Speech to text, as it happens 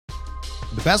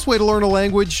The best way to learn a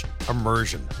language?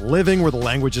 Immersion. Living where the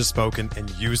language is spoken and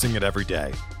using it every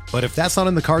day. But if that's not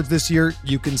in the cards this year,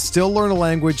 you can still learn a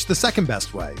language the second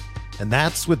best way, and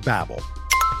that's with Babbel.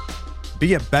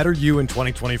 Be a better you in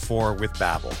 2024 with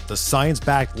Babbel, the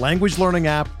science-backed language learning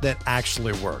app that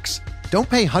actually works. Don't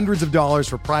pay hundreds of dollars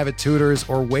for private tutors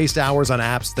or waste hours on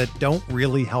apps that don't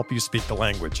really help you speak the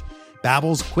language.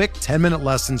 Babbel's quick 10-minute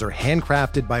lessons are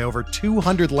handcrafted by over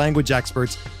 200 language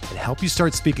experts and help you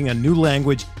start speaking a new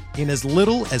language in as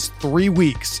little as 3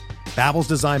 weeks. Babbel's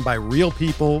designed by real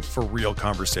people for real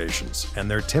conversations,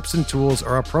 and their tips and tools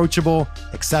are approachable,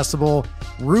 accessible,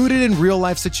 rooted in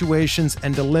real-life situations,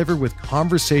 and delivered with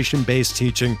conversation-based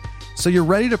teaching, so you're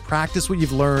ready to practice what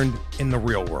you've learned in the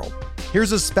real world.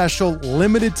 Here's a special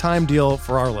limited-time deal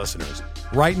for our listeners.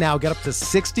 Right now, get up to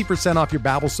 60% off your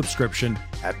Babbel subscription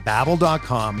at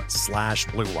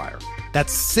babbel.com/Blue Wire.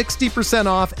 That's 60%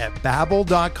 off at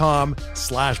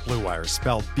babbel.com/Blue Wire,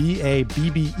 spelled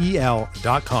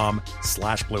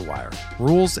BABBEL.com/Blue Wire.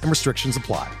 Rules and restrictions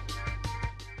apply.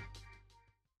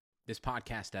 This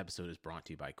podcast episode is brought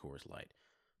to you by Coors Light.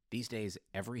 These days,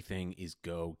 everything is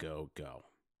go, go, go.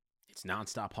 It's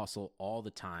nonstop hustle all the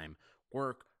time.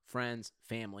 Work, friends,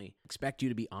 family, expect you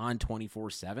to be on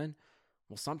 24/7.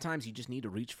 Well, sometimes you just need to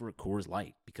reach for a Coors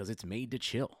Light because it's made to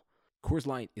chill. Coors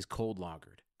Light is cold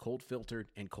lagered, cold filtered,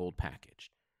 and cold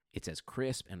packaged. It's as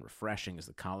crisp and refreshing as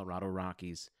the Colorado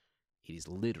Rockies. It is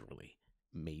literally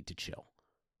made to chill.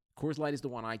 Coors Light is the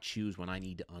one I choose when I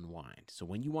need to unwind. So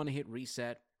when you want to hit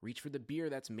reset, reach for the beer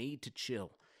that's made to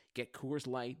chill. Get Coors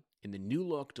Light in the new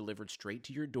look delivered straight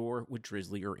to your door with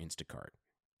Drizzly or Instacart.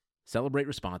 Celebrate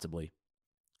responsibly.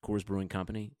 Coors Brewing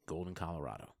Company, Golden,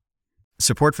 Colorado.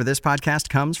 Support for this podcast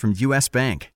comes from U.S.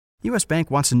 Bank. U.S.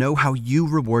 Bank wants to know how you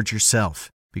reward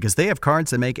yourself because they have cards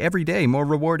that make every day more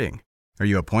rewarding. Are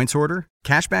you a points hoarder,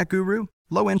 cashback guru,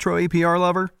 low intro APR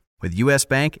lover? With U.S.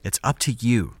 Bank, it's up to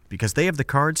you because they have the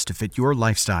cards to fit your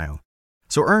lifestyle.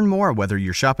 So earn more whether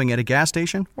you're shopping at a gas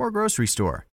station or grocery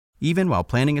store, even while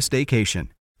planning a staycation.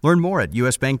 Learn more at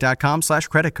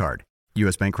usbank.com/creditcard.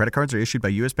 U.S. Bank credit cards are issued by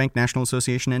U.S. Bank National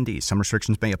Association ND. Some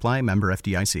restrictions may apply. Member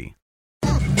FDIC.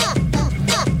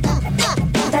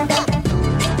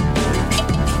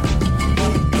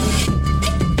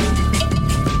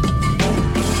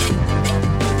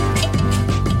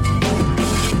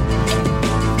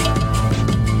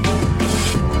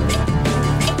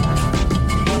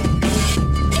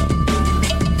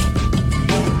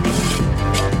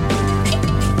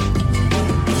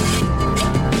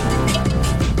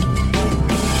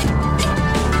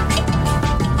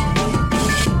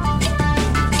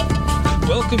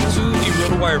 Welcome to the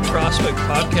RotoWire Prospect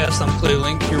Podcast. I'm Clay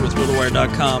Link here with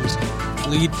RotoWire.com's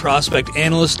lead prospect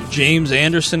analyst, James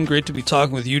Anderson. Great to be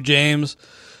talking with you, James.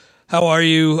 How are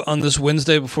you on this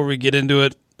Wednesday? Before we get into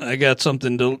it, I got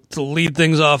something to lead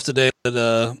things off today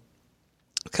that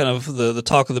kind of the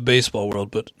talk of the baseball world.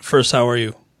 But first, how are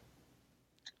you?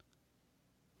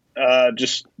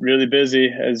 Just really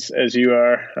busy as you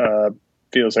are.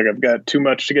 Feels like I've got too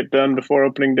much to get done before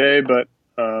opening day, but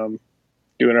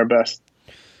doing our best.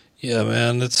 Yeah,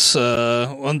 man, it's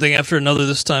one thing after another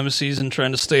this time of season,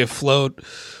 trying to stay afloat.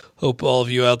 Hope all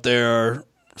of you out there are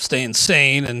staying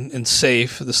sane and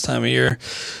safe this time of year.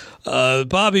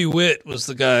 Bobby Witt was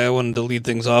the guy I wanted to lead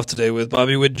things off today with,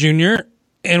 Bobby Witt Jr.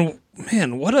 And,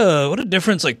 man, what a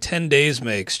difference like 10 days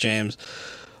makes, James.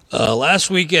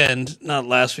 Last weekend, not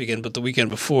last weekend, but the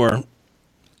weekend before,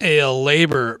 AL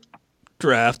Labor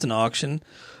draft and auction,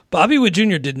 Bobby Witt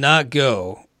Jr. did not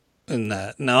go in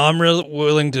that. Now, I'm really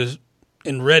willing to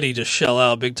and ready to shell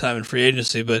out big time in free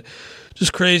agency, but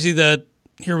just crazy that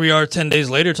here we are 10 days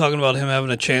later talking about him having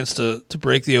a chance to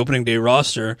break the opening day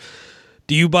roster.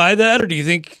 Do you buy that, or do you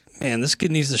think, man, this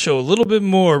kid needs to show a little bit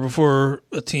more before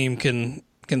a team can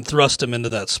thrust him into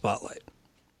that spotlight?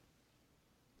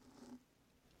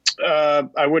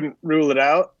 I wouldn't rule it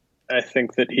out. I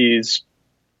think that he's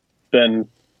been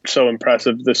so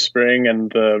impressive this spring, and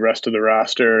the rest of the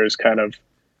roster is kind of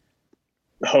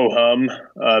ho-hum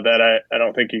that I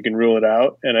don't think you can rule it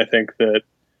out. And I think that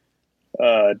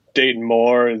Dayton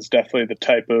Moore is definitely the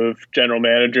type of general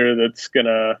manager that's going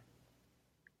to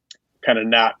kind of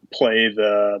not play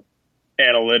the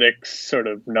analytics sort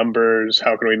of numbers.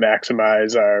 How can we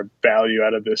maximize our value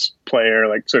out of this player?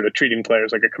 Like sort of treating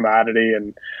players like a commodity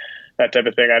and that type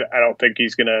of thing. I don't think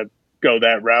he's going to go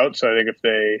that route. So I think if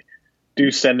they do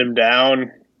send him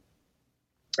down,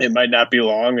 it might not be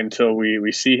long until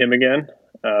we see him again.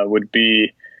 Would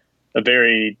be a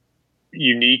very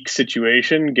unique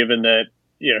situation given that,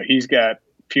 you know, he's got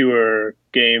fewer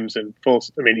games and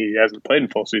he hasn't played in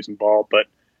full season ball, but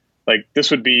like this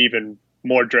would be even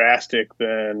more drastic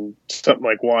than something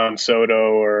like Juan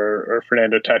Soto or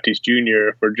Fernando Tatis Jr.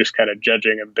 if we're just kind of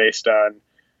judging him based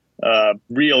on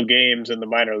real games in the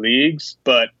minor leagues.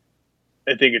 But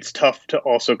I think it's tough to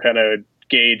also kind of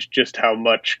gauge just how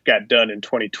much got done in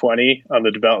 2020 on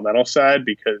the developmental side,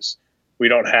 because we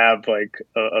don't have like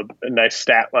a nice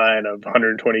stat line of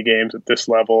 120 games at this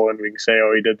level and we can say,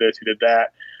 oh, he did this, he did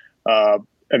that.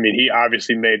 I mean, he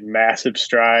obviously made massive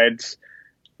strides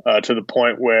to the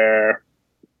point where,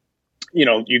 you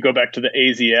know, you go back to the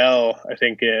AZL, I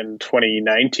think in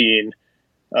 2019,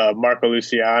 Marco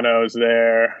Luciano's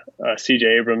there,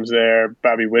 CJ Abrams there,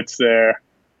 Bobby Witt's there,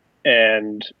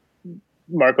 and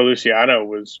Marco Luciano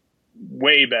was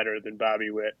way better than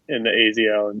Bobby Witt in the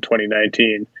AZL in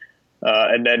 2019.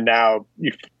 And then now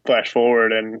you flash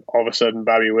forward and all of a sudden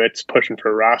Bobby Witt's pushing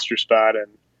for a roster spot,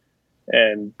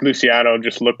 and Luciano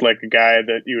just looked like a guy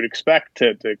that you would expect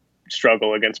to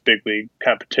struggle against big league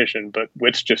competition. But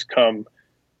Witt's just come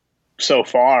so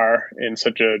far in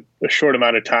such a short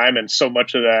amount of time, and so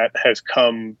much of that has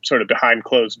come sort of behind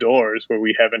closed doors where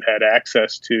we haven't had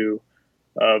access to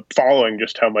following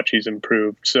just how much he's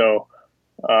improved. So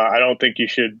I don't think you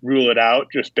should rule it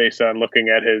out just based on looking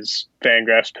at his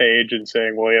Fangraphs page and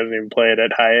saying, well, he hasn't even played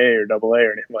at high A or double A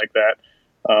or anything like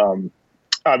that.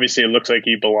 Obviously, it looks like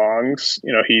he belongs.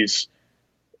 You know,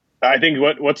 I think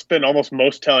what's been almost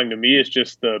most telling to me is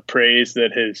just the praise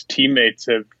that his teammates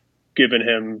have given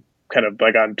him, kind of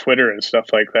like on Twitter and stuff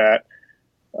like that.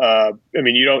 I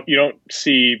mean, you don't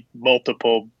see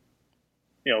multiple,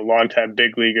 you know, longtime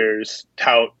big leaguers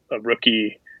tout a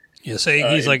rookie. Yeah, saying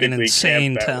he's like an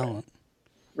insane talent.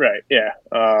 Right. Yeah.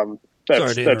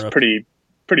 That's pretty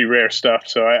rare stuff.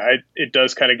 So it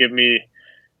does kind of give me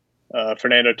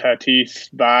Fernando Tatis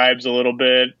vibes a little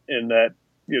bit, in that,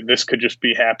 you know, this could just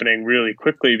be happening really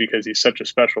quickly because he's such a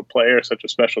special player, such a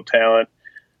special talent,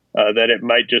 that it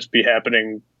might just be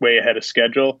happening way ahead of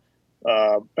schedule.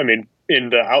 I mean, in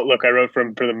the outlook I wrote for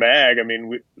the mag, I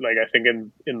mean, I think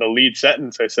in the lead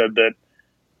sentence, I said that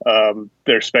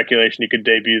there's speculation he could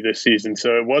debut this season.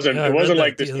 So it wasn't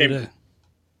like this came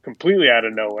completely out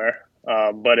of nowhere.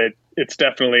 But it's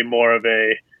definitely more of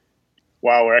a,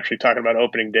 wow, we're actually talking about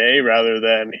opening day rather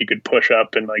than he could push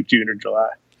up in like June or July.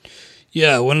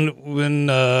 Yeah,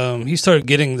 when he started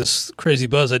getting this crazy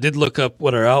buzz, I did look up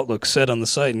what our outlook said on the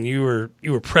site, and you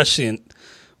were prescient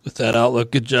with that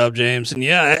outlook. Good job, James. And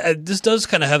yeah, this does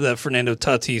kind of have that Fernando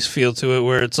Tatis feel to it,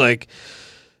 where it's like,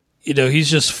 you know, he's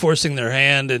just forcing their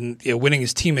hand, and, you know, winning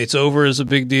his teammates over is a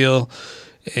big deal.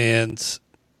 And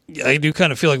I do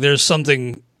kind of feel like there's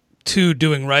something to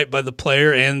doing right by the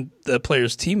player and the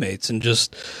player's teammates, and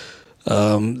just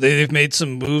they've made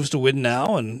some moves to win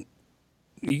now, and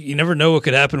you never know what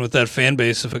could happen with that fan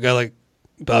base if a guy like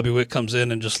Bobby Witt comes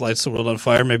in and just lights the world on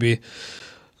fire. Maybe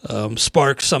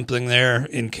sparks something there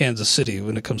in Kansas City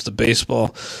when it comes to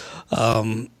baseball.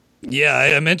 Yeah,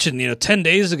 I mentioned, you know, 10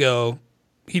 days ago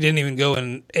he didn't even go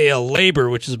in AL Labor,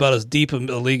 which is about as deep a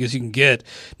league as you can get.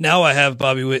 Now I have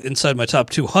Bobby Witt inside my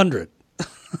top 200.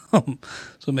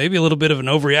 So maybe a little bit of an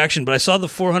overreaction, but I saw the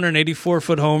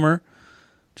 484-foot homer.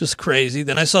 Just crazy.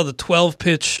 Then I saw the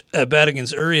 12-pitch at bat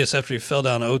against Urias after he fell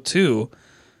down 0-2.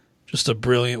 Just a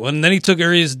brilliant one. And then he took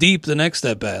Urias deep the next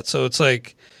at bat. So it's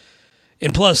like,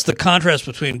 and plus the contrast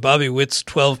between Bobby Witt's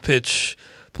 12-pitch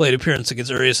plate appearance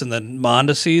against Urias and then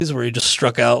Mondesi's, where he just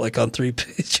struck out like on 3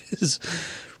 pitches.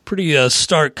 Pretty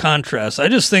stark contrast. I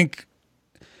just think,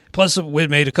 plus Witt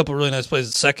made a couple really nice plays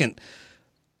at second.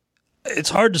 It's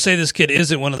hard to say this kid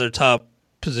isn't one of their top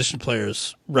position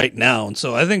players right now. And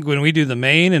so I think when we do the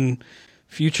main and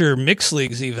future mixed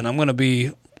leagues even, I'm going to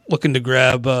be looking to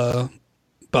grab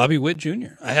Bobby Witt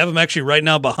Jr. I have him actually right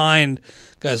now behind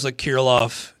guys like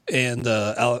Kirilloff and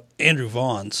Andrew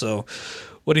Vaughn. So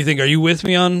what do you think? Are you with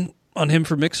me on him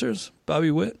for mixers,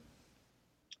 Bobby Witt?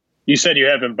 You said you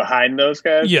have him behind those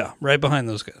guys? Yeah, right behind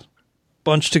those guys.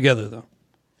 Bunched together, though.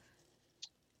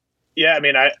 Yeah, I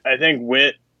mean, I think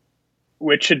Witt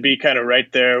should be kind of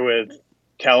right there with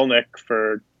Kelenic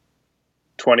for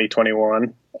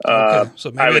 2021. Okay,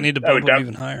 so maybe I need to bump him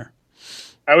even higher.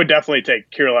 I would definitely take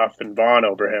Kirilloff and Vaughn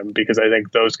over him, because I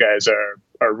think those guys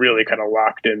are really kind of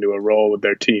locked into a role with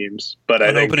their teams. But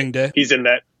I think opening day, he's in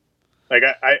that. Like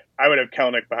I would have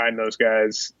Kelenic behind those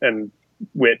guys and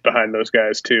Witt behind those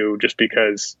guys too, just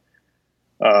because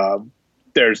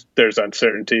there's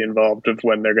uncertainty involved of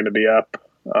when they're going to be up,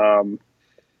 and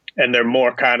they're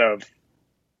more kind of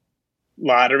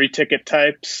lottery ticket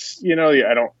types. You know,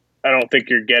 I don't think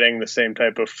you're getting the same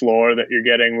type of floor that you're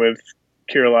getting with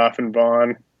Kirilloff and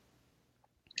Vaughn.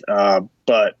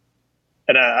 But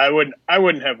I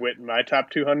wouldn't have Witt in my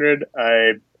top 200.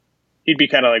 he'd be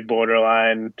kind of like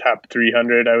borderline top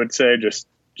 300, I would say, just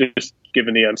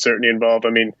given the uncertainty involved. I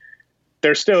mean,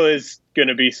 there still is going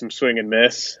to be some swing and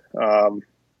miss, and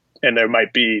there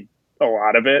might be a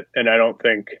lot of it. And I don't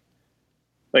think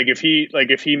if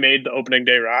he made the opening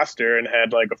day roster and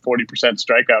had like a 40%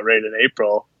 strikeout rate in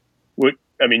April,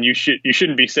 you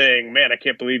shouldn't be saying, man, I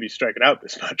can't believe he's striking out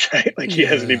this much, right? Like he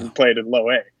hasn't even played in low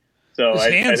A. So his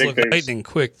hands I think look lightning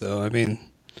quick, though. I mean,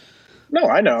 no,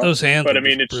 I know those hands, but I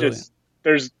mean, it's brilliant. just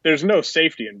there's no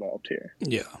safety involved here,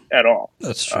 at all.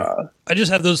 That's true. I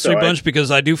just have those three bunch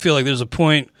because I do feel like there's a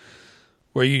point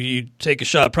where you take a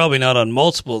shot, probably not on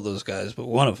multiple of those guys, but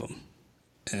one of them,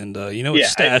 and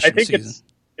it's stash. I think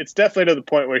it's definitely to the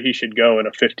point where he should go in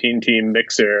a 15-team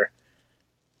mixer.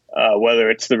 Whether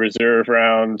it's the reserve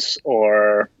rounds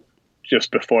or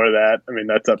just before that, I mean,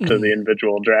 that's up to the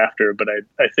individual drafter. But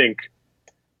I think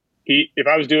if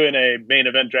I was doing a main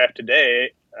event draft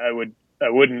today, I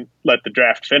wouldn't let the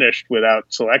draft finish without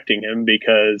selecting him,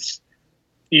 because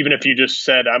even if you just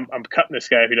said, I'm cutting this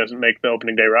guy if he doesn't make the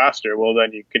opening day roster, well,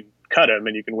 then you can cut him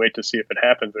and you can wait to see if it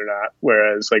happens or not.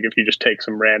 Whereas like if you just take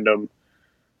some random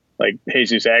like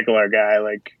Jesus Aguilar guy,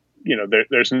 like,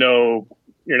 there's no,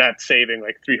 you're not saving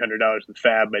like $300 in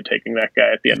fab by taking that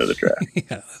guy at the end of the draft. Yeah,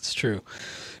 that's true.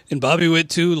 And Bobby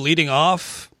Witt too, leading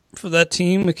off for that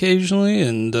team occasionally,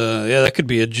 and that could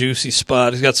be a juicy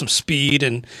spot. He's got some speed,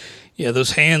 and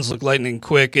those hands look lightning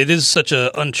quick. It is such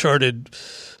a uncharted,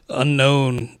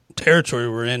 unknown territory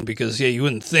we're in, because you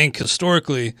wouldn't think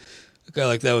historically a guy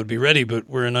like that would be ready, but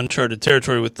we're in uncharted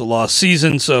territory with the lost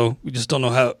season, so we just don't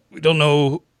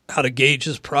know how to gauge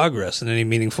his progress in any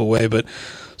meaningful way. But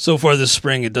so far this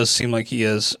spring, it does seem like he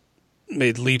has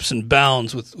made leaps and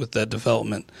bounds with that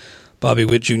development, Bobby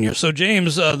Witt Jr. So,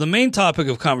 James, the main topic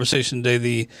of conversation today,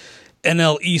 the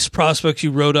NL East prospects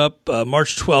you wrote up,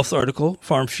 March 12th article,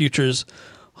 Farm Futures,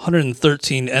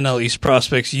 113 NL East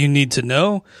prospects you need to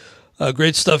know.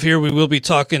 Great stuff here. We will be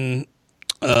talking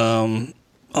on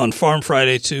Farm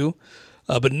Friday, too.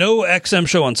 But no XM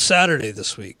show on Saturday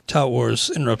this week. Tout Wars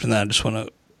interrupting that. I just want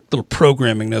to little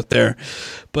programming note there.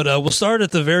 But we'll start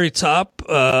at the very top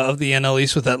of the NL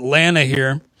East with Atlanta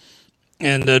here.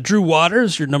 And Drew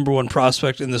Waters, your number one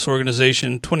prospect in this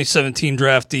organization, 2017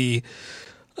 draftee.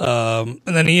 And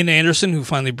then Ian Anderson, who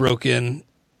finally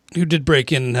did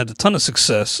break in and had a ton of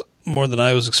success, more than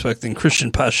I was expecting.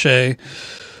 Christian Pache.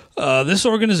 This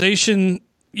organization,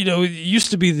 it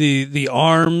used to be the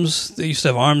arms. They used to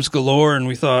have arms galore, and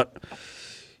we thought,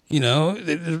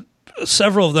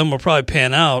 several of them will probably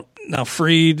pan out. Now,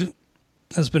 Fried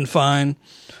has been fine.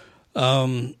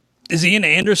 Is Ian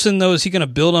Anderson, though, is he going to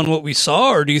build on what we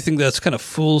saw, or do you think that's kind of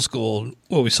fool's gold,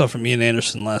 what we saw from Ian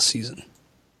Anderson last season?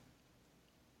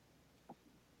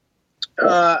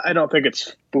 I don't think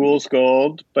it's fool's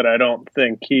gold, but I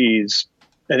think he's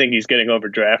getting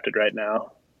overdrafted right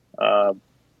now.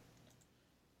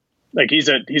 He's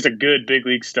a good big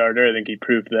league starter. I think he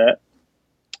proved that.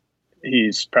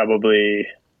 He's probably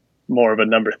more of a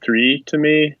number 3 to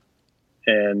me.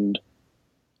 And,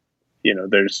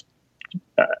 there's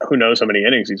who knows how many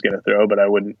innings he's going to throw, but I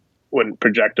wouldn't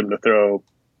project him to throw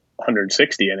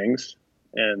 160 innings.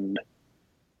 And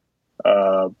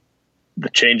the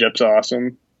changeup's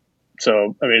awesome.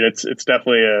 So, I mean, it's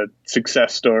definitely a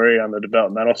success story on the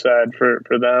developmental side for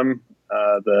them.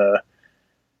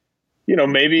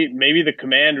 Maybe the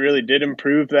command really did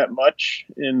improve that much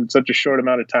in such a short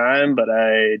amount of time, but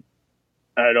I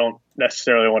don't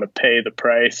necessarily want to pay the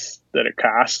price that it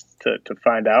costs to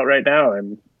find out right now.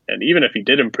 And even if he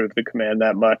did improve the command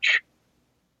that much,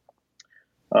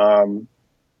 the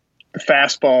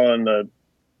fastball and the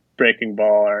breaking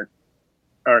ball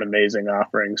aren't amazing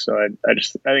offerings. So I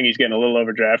think he's getting a little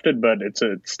overdrafted, but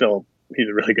he's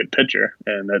a really good pitcher,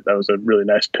 and that was a really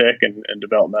nice pick and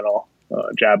developmental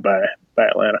job by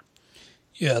Atlanta.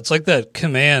 Yeah, it's like that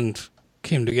command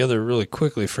came together really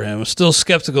quickly for him. I'm still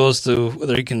skeptical as to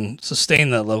whether he can sustain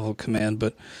that level of command,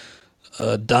 but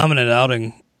dominant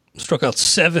outing. Struck out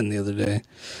 7 the other day,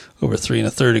 over 3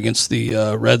 1/3 against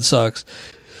the Red Sox.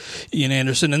 Ian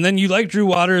Anderson. And then you like Drew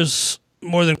Waters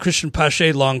more than Christian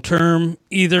Pache long term.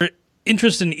 Either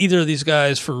interest in either of these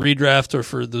guys for redraft or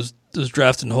for those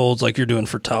draft and holds like you're doing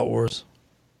for Tout Wars?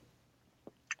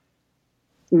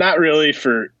 Not really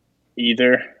for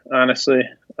either, honestly.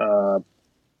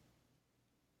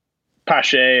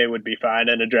 Pache would be fine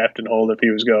in a draft and hold if he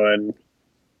was going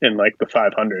in like the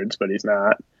 500s, but he's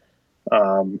not.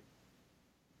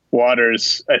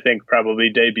 Waters, I think, probably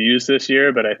debuts this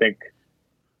year, but I think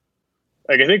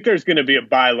there's going to be a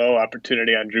buy low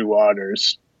opportunity on Drew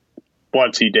Waters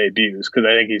once he debuts, because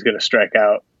I think he's going to strike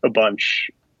out a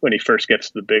bunch when he first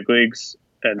gets to the big leagues.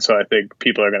 And so I think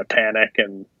people are going to panic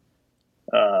and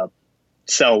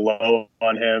sell low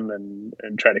on him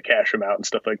and try to cash him out and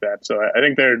stuff like that. So I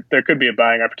think there could be a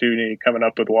buying opportunity coming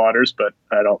up with Waters, but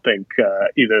I don't think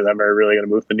either of them are really going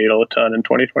to move the needle a ton in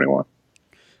 2021.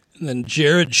 And then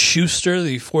Jared Schuster,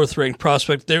 the 4th-ranked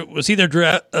prospect. Was he their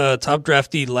top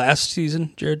draftee last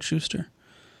season, Jared Schuster?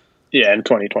 Yeah, in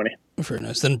 2020. Very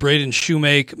nice. Then Braden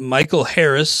Shoemake, Michael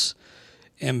Harris,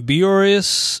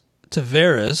 Ambiorius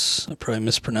Tavares. I probably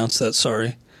mispronounced that,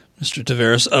 sorry, Mr.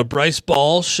 Tavares. Bryce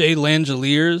Ball, Shea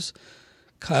Langeliers,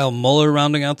 Kyle Muller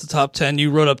rounding out the top 10.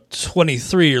 You wrote up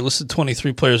 23. You're listed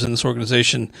 23 players in this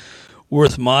organization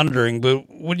worth monitoring. But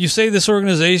would you say this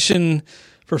organization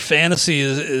for fantasy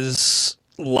is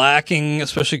lacking,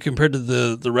 especially compared to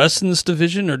the rest in this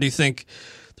division, or do you think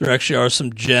there actually are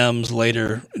some gems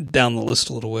later down the list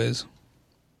a little ways?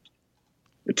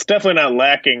 It's definitely not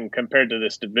lacking compared to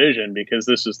this division, because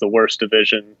this is the worst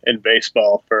division in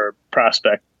baseball for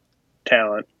prospect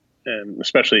talent and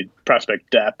especially prospect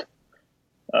depth.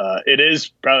 It is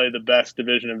probably the best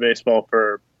division in baseball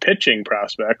for pitching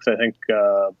prospects. I think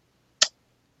I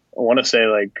want to say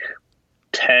like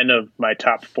 10 of my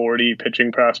top 40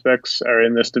 pitching prospects are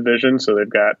in this division. So they've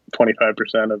got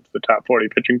 25% of the top 40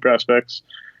 pitching prospects.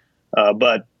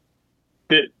 But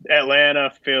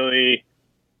Atlanta, Philly,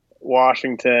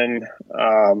 Washington,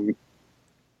 and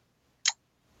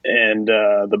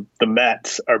the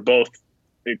Mets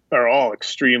are all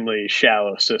extremely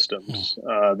shallow systems.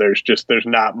 There's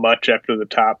not much after the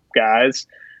top guys.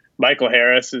 Michael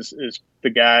Harris is the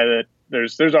guy that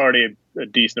there's already a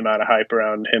decent amount of hype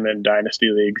around him in dynasty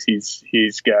leagues.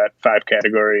 He's got 5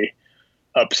 category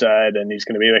upside, and he's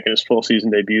going to be making his full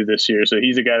season debut this year. So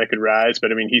he's a guy that could rise,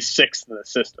 but I mean, he's 6th in the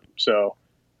system. So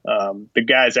the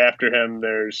guys after him,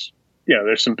 there's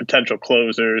some potential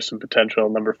closers, some potential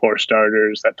number 4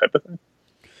 starters, that type of thing.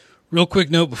 Real quick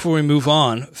note before we move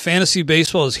on, fantasy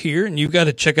baseball is here, and you've got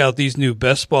to check out these new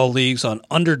Best Ball leagues on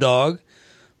Underdog.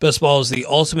 Best Ball is the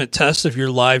ultimate test of your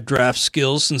live draft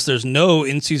skills since there's no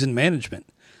in-season management.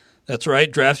 That's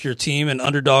right, draft your team, and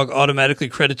Underdog automatically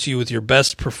credits you with your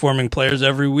best performing players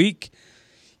every week.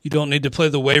 You don't need to play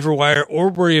the waiver wire or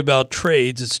worry about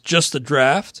trades. It's just the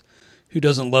draft. Who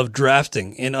doesn't love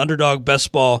drafting? In Underdog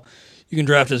Best Ball, you can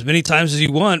draft as many times as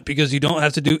you want because you don't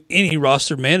have to do any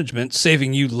roster management,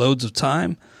 saving you loads of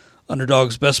time.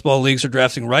 Underdog's Best Ball leagues are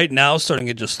drafting right now, starting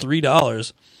at just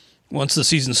 $3. Once the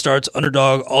season starts,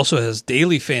 Underdog also has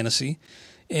daily fantasy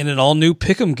and an all-new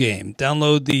Pick'em game.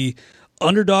 Download the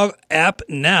Underdog app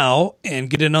now and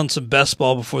get in on some Best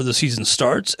Ball before the season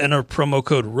starts. Enter promo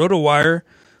code ROTOWIRE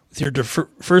with your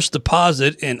first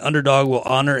deposit, and Underdog will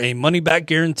honor a money-back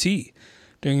guarantee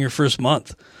during your first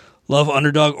month. Love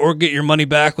Underdog or get your money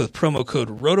back with promo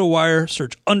code ROTOWIRE.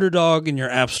 Search Underdog in your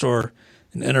app store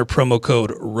and enter promo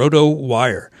code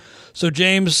ROTOWIRE. So,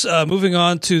 James, moving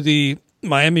on to the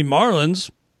Miami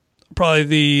Marlins,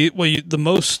 probably the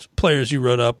most players you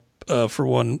wrote up for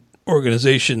one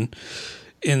organization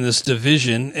in this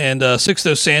division. And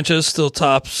Sixto Sanchez still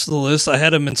tops the list. I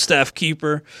had him in staff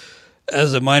keeper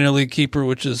as a minor league keeper,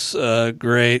 which is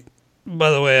great. By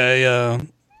the way,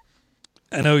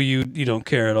 I know you don't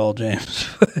care at all, James.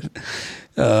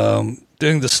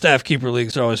 Doing the staff keeper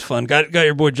leagues are always fun. Got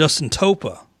your boy Justin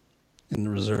Topa in the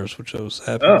reserves, which I was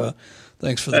happy about.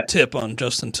 Thanks for the tip on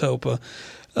Justin Topa.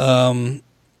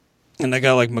 And I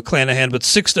got like McClanahan, but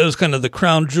Sixto's kind of the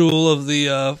crown jewel of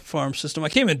the farm system. I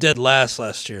came in dead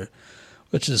last year,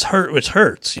 which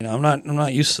hurts. You know, I'm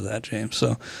not used to that, James.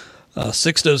 So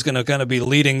Sixto's going to kind of be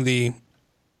leading the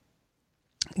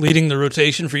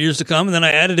rotation for years to come. And then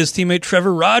I added his teammate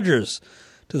Trevor Rogers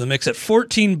to the mix at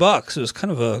 $14. It was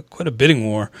kind of quite a bidding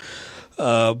war.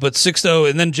 But Sixto,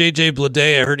 and then JJ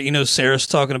Bleday. I heard Eno Saris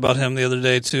talking about him the other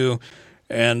day too,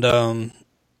 and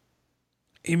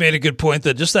he made a good point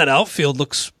that just that outfield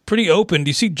looks pretty open. Do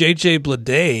you see JJ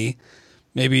Bleday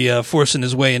maybe forcing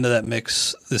his way into that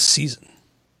mix this season?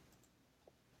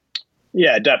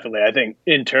 Yeah, definitely. I think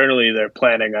internally they're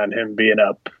planning on him being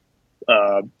up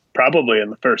probably in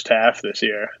the first half this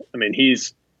year. I mean,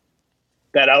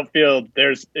 that outfield,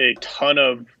 there's a ton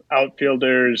of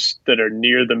outfielders that are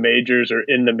near the majors or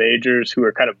in the majors who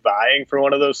are kind of vying for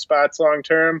one of those spots long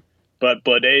term, but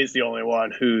Bleday is the only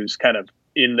one who's kind of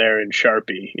in there in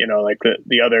Sharpie. You know, like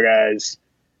the other guys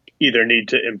either need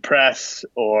to impress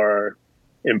or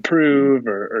improve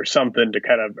or something to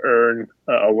kind of earn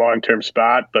a long-term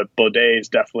spot, but Bleday is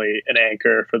definitely an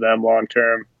anchor for them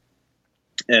long-term.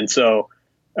 And so,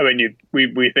 I mean,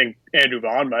 we think Andrew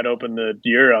Vaughn might open the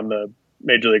year on the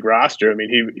Major League roster. I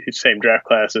mean, he's same draft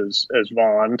class as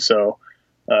Vaughn, so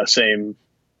same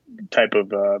type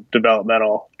of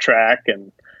developmental track.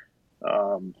 And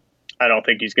I don't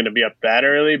think he's going to be up that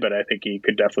early, but I think he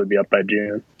could definitely be up by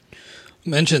June.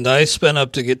 Mentioned I spent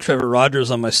up to get Trevor Rogers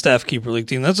on my staff keeper league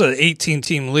team. That's an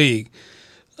 18-team league.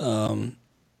 And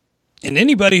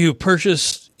anybody who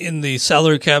purchased in the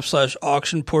salary cap /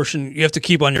 auction portion, you have to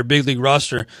keep on your big league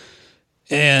roster.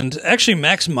 And actually,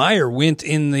 Max Meyer went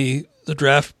in the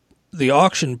draft, the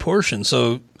auction portion.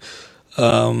 So,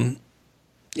 that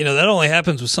only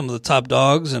happens with some of the top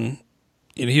dogs. And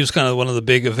he was kind of one of the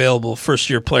big available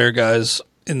first-year player guys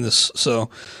in this.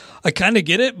 So I kind of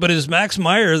get it, but is Max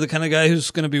Meyer the kind of guy who's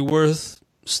going to be worth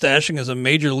stashing as a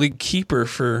major league keeper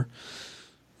for,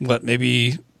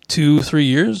 maybe 2-3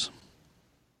 years?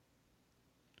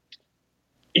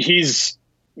 He's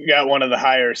got one of the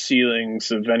higher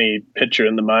ceilings of any pitcher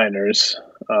in the minors.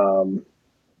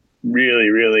 Really,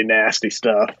 really nasty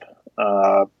stuff.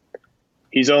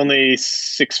 He's only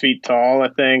 6 feet tall, I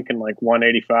think, and like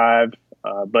 185,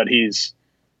 but he's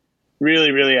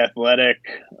really, really athletic.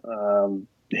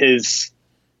 He's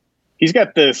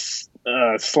got this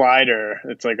slider.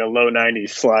 It's like a low 90s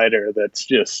slider that's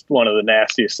just one of the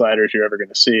nastiest sliders you're ever going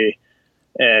to see.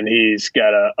 And he's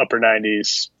got a upper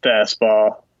 90s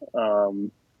fastball.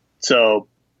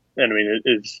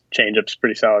 His changeup's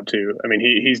pretty solid too. I mean,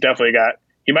 he's definitely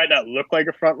he might not look like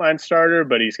a frontline starter,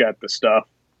 but he's got the stuff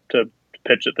to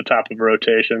pitch at the top of a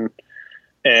rotation.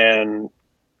 And,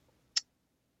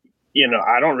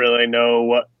 I don't really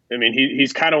know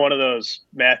he's kind of one of those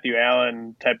Matthew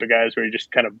Allen type of guys where you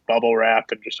just kind of bubble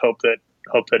wrap and just hope that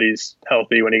he's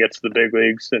healthy when he gets to the big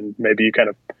leagues, and maybe you kind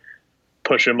of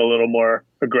push him a little more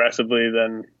aggressively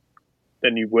than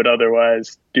you would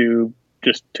otherwise do,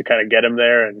 just to kind of get him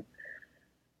there and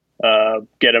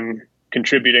get him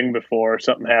contributing before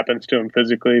something happens to him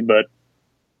physically. But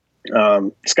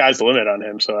sky's the limit on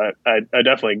him. So I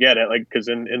definitely get it. Like, cause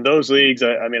in those leagues,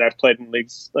 I've played in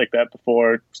leagues like that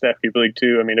before, staff keeper league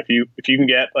too. I mean, if you can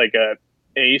get like a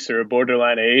ace or a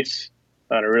borderline ace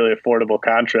on a really affordable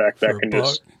contract, that can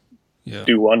just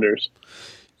do wonders.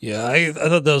 Yeah, I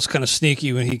thought that was kind of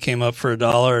sneaky when he came up for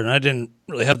 $1, and I didn't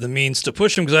really have the means to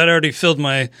push him because I'd already filled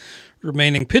my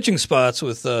remaining pitching spots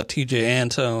with TJ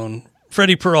Antone.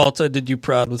 Freddie Peralta did you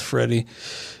proud with Freddie.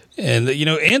 And,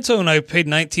 Antone I paid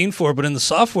 $19 for, but in the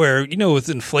software, with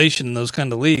inflation in those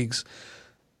kind of leagues,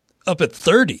 up at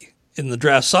 30 in the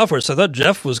draft software. So I thought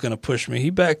Jeff was going to push me. He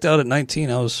backed out at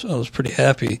 19. I was pretty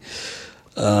happy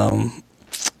to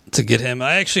get him.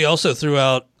 I actually also threw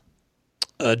out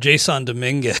Jason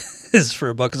Dominguez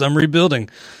for $1 because I'm rebuilding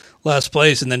last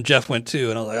place, and then Jeff went too,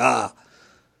 and I was like,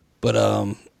 But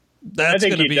that's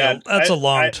going to be a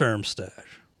long-term stash.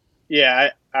 Yeah,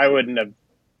 I wouldn't have.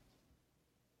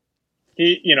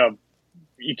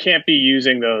 You can't be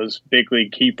using those big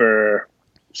league keeper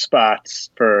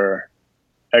spots for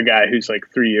a guy who's like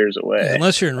 3 years away. Yeah,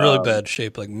 unless you're in really bad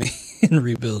shape like me in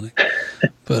rebuilding.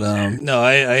 But no,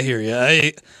 I hear you.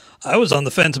 I was on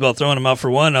the fence about throwing him out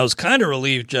for 1. I was kind of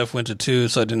relieved Jeff went to 2,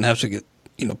 so I didn't have to get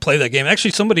play that game.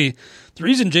 Actually, the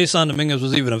reason Jason Dominguez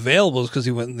was even available is because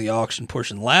he went in the auction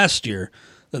portion last year.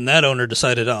 Then that owner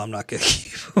decided, I'm not going to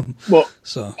keep him. Well,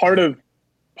 so part of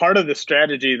the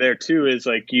strategy there too is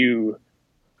like you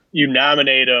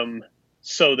nominate them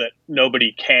so that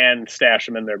nobody can stash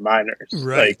them in their minors.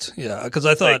 Right. Yeah. Because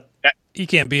I thought he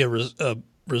can't be a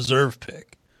reserve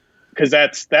pick. Because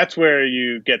that's where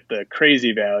you get the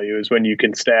crazy value, is when you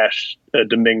can stash a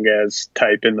Dominguez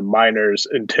type in the minors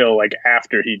until like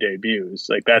after he debuts.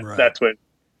 Like that's when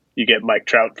you get Mike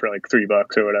Trout for like $3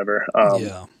 or whatever.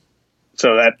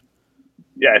 So I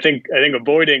think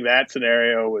avoiding that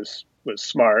scenario was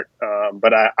smart.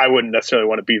 But I wouldn't necessarily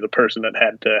want to be the person that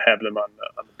had to have them on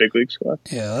the big league squad.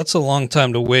 Yeah, that's a long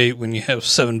time to wait when you have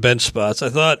 7 bench spots. I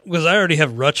thought, because I already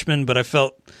have Rutschman, but I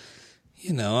felt,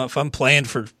 if I'm playing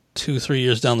for 2-3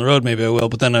 years down the road, maybe I will.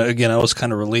 But then again, I was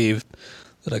kind of relieved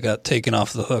that I got taken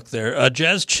off the hook there.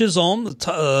 Jazz Chisholm, the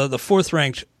 4th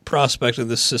ranked prospect of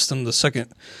this system, the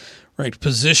 2nd ranked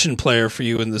position player for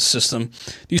you in this system.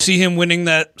 Do you see him winning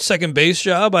that second base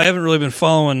job? I haven't really been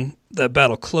following that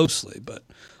battle closely, but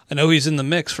I know he's in the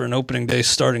mix for an opening day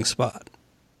starting spot.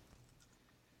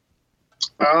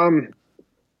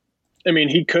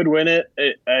 He could win it.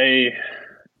 I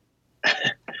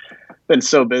been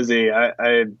so busy.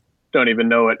 I don't even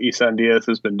know what Isan Diaz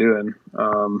has been doing.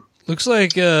 Looks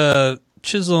like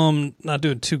Chisholm not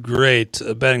doing too great,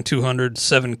 batting 200,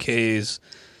 7 Ks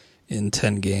in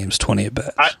 10 games, 20 at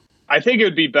bats. I think it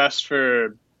would be best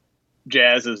for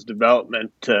Jazz's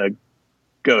development to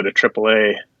go to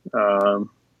AAA,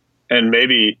 and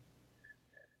maybe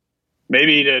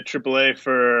to AAA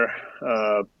for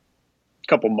a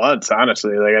couple months,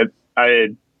 honestly. Like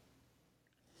I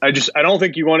don't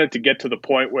think you want it to get to the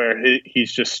point where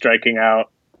he's just striking out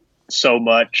so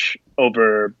much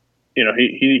over,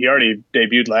 he already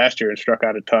debuted last year and struck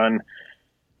out a ton.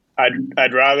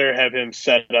 I'd rather have him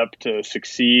set up to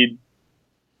succeed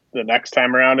the next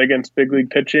time around against big league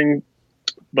pitching,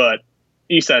 but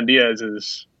Isan Diaz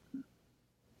is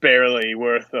barely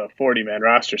worth a 40-man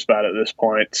roster spot at this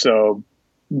point. So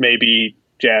maybe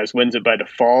Jazz wins it by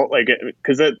default,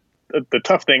 because the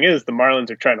tough thing is the Marlins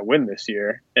are trying to win this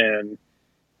year, and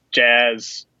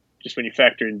Jazz, just when you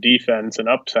factor in defense and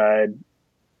upside,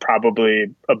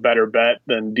 probably a better bet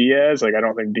than Diaz. Like, I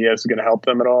don't think Diaz is going to help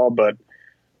them at all, but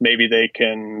maybe they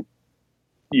can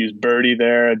use Birdie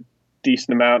there a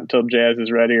decent amount until Jazz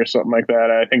is ready or something like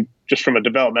that. I think just from a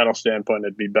developmental standpoint,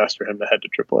 it'd be best for him to head to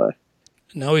AAA.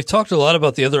 Now, we've talked a lot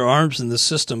about the other arms in this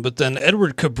system, but then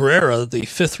Edward Cabrera, the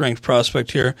fifth-ranked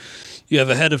prospect here, you have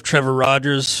ahead of Trevor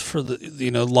Rogers for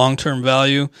the long-term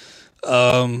value.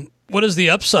 What is the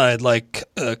upside like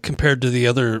compared to the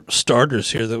other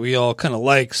starters here that we all kind of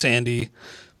like? Sandy,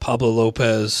 Pablo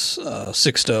Lopez,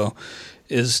 Sixto.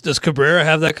 Does Cabrera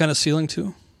have that kind of ceiling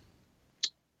too?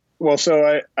 Well,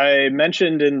 so I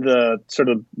mentioned in the sort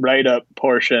of write-up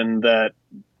portion that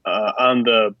on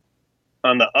the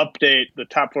update, the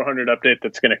top 400 update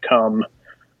that's going to come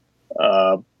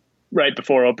right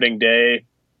before opening day,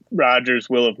 Rogers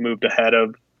will have moved ahead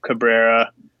of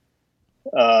Cabrera.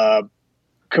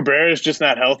 Cabrera is just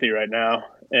not healthy right now,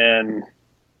 and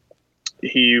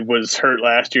he was hurt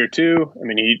last year too. I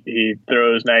mean, he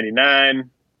throws 99.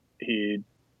 He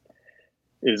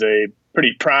is a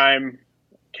pretty prime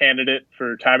candidate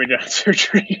for Tommy John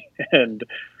surgery, and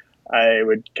I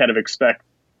would kind of expect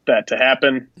that to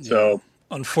happen. Yeah. So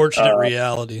unfortunate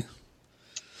reality.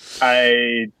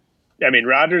 I mean,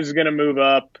 Rogers is going to move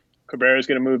up. Cabrera is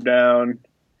going to move down.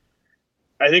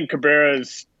 I think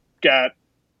Cabrera's got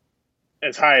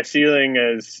as high a ceiling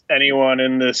as any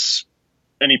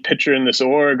pitcher in this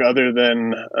org other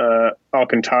than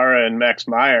Alcantara and Max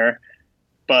Meyer.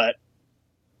 But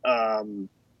I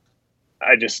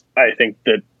think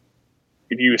that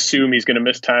if you assume he's going to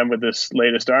miss time with this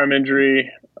latest arm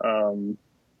injury,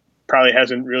 probably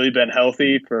hasn't really been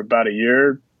healthy for about a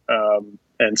year.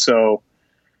 And so,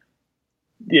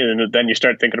 then you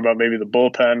start thinking about maybe the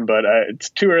bullpen, but it's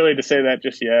too early to say that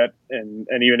just yet. And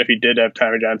even if he did have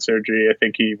Tommy John surgery, I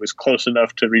think he was close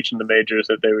enough to reaching the majors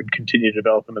that they would continue to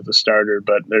develop him as a starter.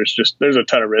 But there's a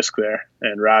ton of risk there.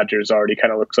 And Rogers already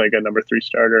kind of looks like a number 3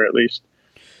 starter at least.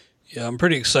 Yeah, I'm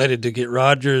pretty excited to get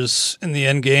Rogers in the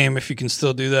end game if you can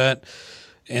still do that.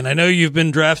 And I know you've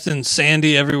been drafting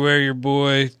Sandy everywhere, your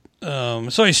boy.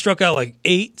 So he struck out like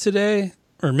 8 today,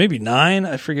 or maybe 9.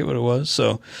 I forget what it was.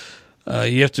 So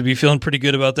you have to be feeling pretty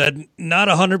good about that. Not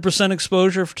 100%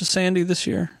 exposure to Sandy this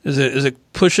year. Is it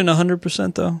pushing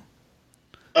 100% though?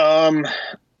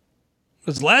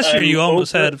 Because last year you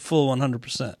almost had full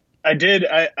 100%. I did.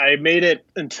 I made it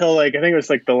until I think it was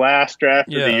the last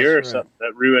draft of the year or something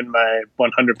that ruined my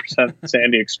 100%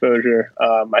 Sandy exposure.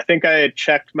 I think I had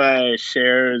checked my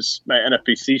shares, my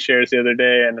NFBC shares the other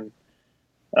day, and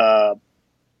how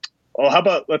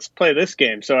about let's play this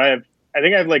game? So I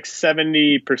think I have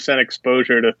 70%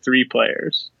 exposure to 3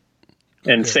 players,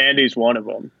 and Sandy's one of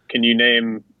them. Can you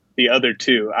name the other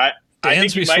 2? I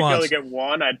think you might be able to get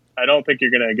one. I don't think you're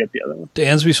going to get the other one.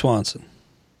 Dansby Swanson.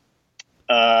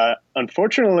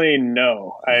 Unfortunately,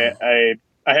 no. I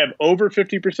have over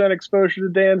 50% exposure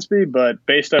to Dansby, but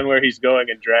based on where he's going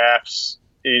in drafts,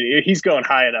 he's going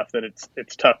high enough that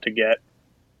it's tough to get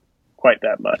quite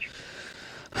that much.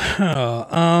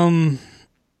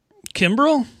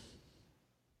 Kimbrel?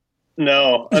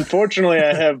 No, unfortunately,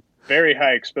 I have very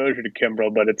high exposure to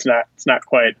Kimbrel, but it's not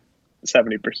quite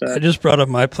 70%. I just brought up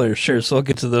my player shares, so I'll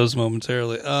get to those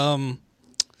momentarily.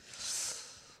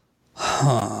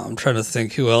 I'm trying to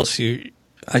think who else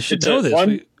I should know this.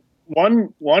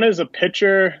 One is a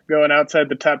pitcher going outside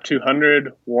the top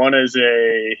 200. One is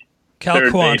a Cal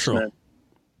third Quantrill. baseman.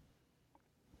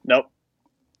 Nope.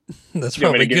 That's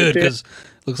probably good because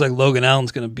it looks like Logan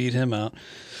Allen's going to beat him out.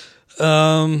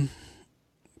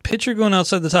 Pitcher going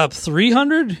outside the top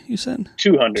 300, you said?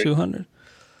 200.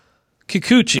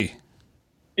 Kikuchi.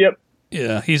 Yep.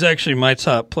 Yeah, he's actually my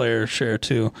top player share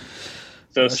too.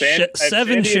 So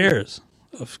 7 shares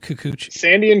of Kikuchi.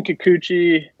 Sandy and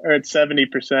Kikuchi are at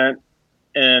 70%,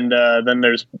 and then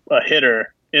there's a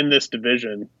hitter in this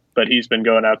division, but he's been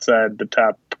going outside the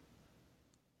top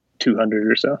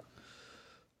 200 or so.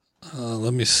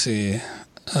 Let me see.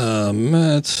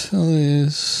 Matt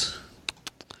Phillies.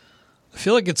 I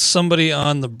feel like it's somebody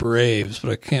on the Braves, but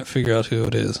I can't figure out who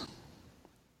it is.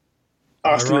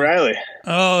 Austin Riley.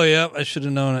 Oh, yeah, I should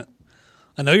have known it.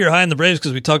 I know you're high in the Braves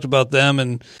because we talked about them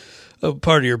and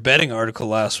part of your betting article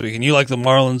last week, and you like the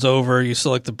Marlins over. You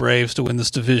still like the Braves to win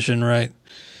this division, right?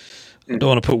 I don't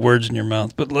want to put words in your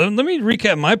mouth, but let me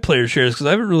recap my player shares because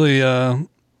I haven't really, I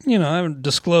haven't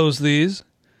disclosed these.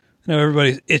 I know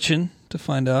everybody's itching to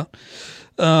find out.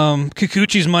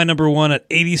 Kikuchi's my number one at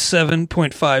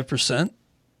 87.5%.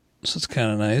 So it's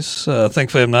kind of nice.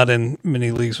 Thankfully, I'm not in many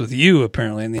leagues with you,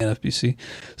 apparently, in the NFBC.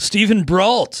 Stephen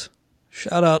Brault.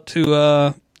 Shout out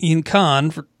to Ian Kahn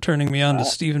for turning me on to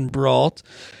Stephen Brault.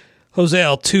 Jose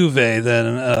Altuve, then.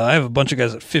 I have a bunch of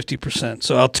guys at 50%.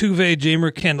 So Altuve,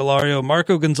 Jamer Candelario,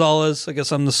 Marco Gonzalez. I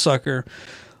guess I'm the sucker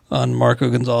on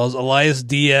Marco Gonzalez. Elias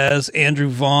Diaz, Andrew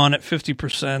Vaughn at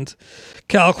 50%.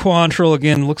 Cal Quantrill,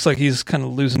 again, looks like he's kind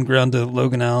of losing ground to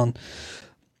Logan Allen.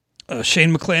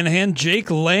 Shane McClanahan, Jake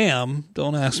Lamb,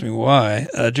 don't ask me why,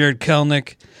 Jared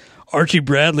Kelnick, Archie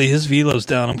Bradley, his velo's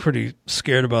down. I'm pretty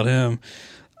scared about him.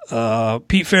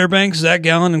 Pete Fairbanks, Zach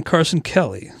Gallen, and Carson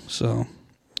Kelly. So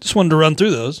just wanted to run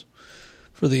through those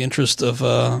for the interest of,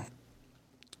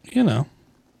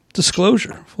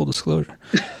 disclosure, full disclosure.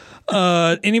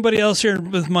 Anybody else here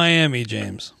with Miami,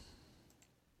 James?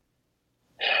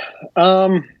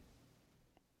 No,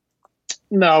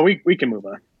 we can move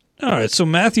on. All right, so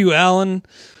Matthew Allen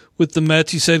with the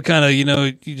Mets, you said kind of,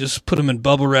 you just put him in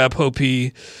bubble wrap, hope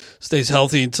he stays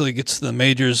healthy until he gets to the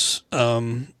majors.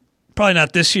 Probably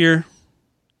not this year,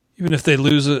 even if they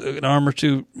lose an arm or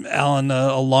two. Allen,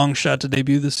 a long shot to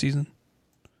debut this season.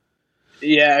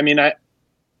 Yeah, I mean, I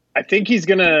think he's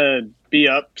going to be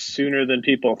up sooner than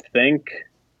people think,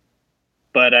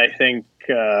 but I think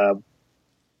we're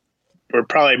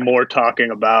probably more talking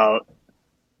about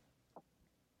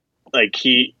I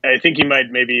think he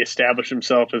might maybe establish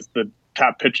himself as the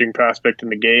top pitching prospect in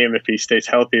the game if he stays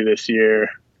healthy this year.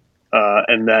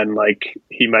 And then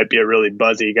he might be a really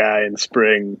buzzy guy in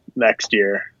spring next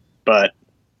year. But,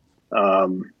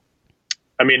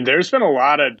 there's been a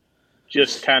lot of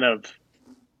just kind of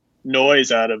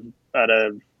noise out of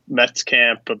Mets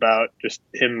camp about just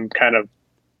him kind of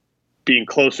being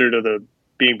closer to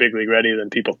being big league ready than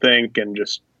people think and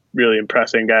just really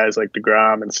impressing guys like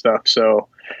DeGrom and stuff. So,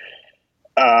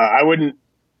 I wouldn't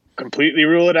completely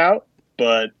rule it out,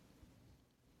 but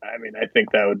I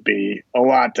think that would be a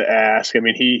lot to ask.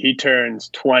 He turns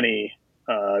 20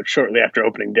 shortly after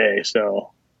opening day, so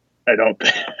I don't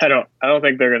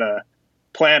think they're gonna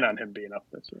plan on him being up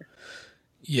this year.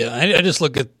 Yeah, I just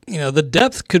look at the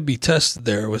depth could be tested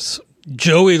there with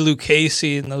Joey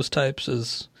Lucchesi and those types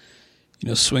as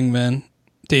swingmen.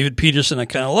 David Peterson I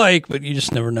kind of like, but you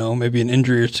just never know. Maybe an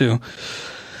injury or two.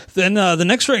 Then the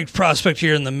next ranked prospect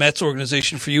here in the Mets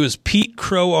organization for you is Pete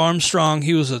Crow Armstrong.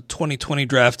 He was a 2020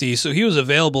 draftee, so he was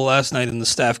available last night in the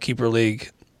Staff Keeper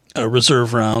League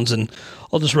reserve rounds, and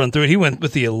I'll just run through it. He went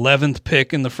with the 11th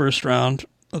pick in the first round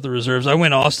of the reserves. I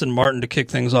went Austin Martin to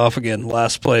kick things off again,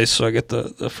 last place, so I get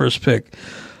the first pick.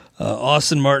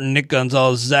 Austin Martin, Nick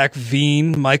Gonzalez, Zach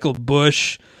Veen, Michael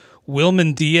Bush,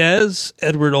 Wilman Diaz,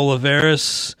 Edward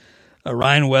Olivares,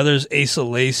 Ryan Weathers, Asa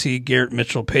Lacy, Garrett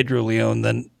Mitchell, Pedro Leon,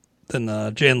 then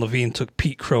Jan Levine took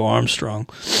Pete Crow Armstrong.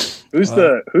 Who's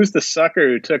the sucker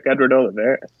who took Edward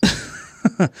Olivares?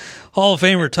 Hall of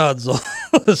Famer Todd Zola.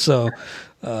 So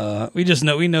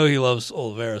we know he loves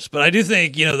Olivares. But I do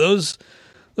think those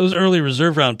early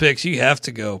reserve round picks, you have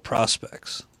to go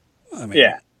prospects.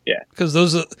 Yeah, because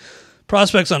those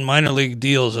prospects on minor league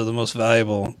deals are the most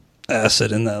valuable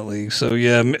asset in that league. So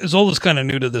yeah, Zola's kind of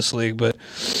new to this league, but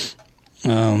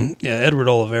Edward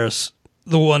Olivares,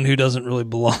 the one who doesn't really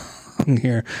belong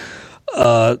here.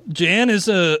 Jan is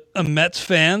a Mets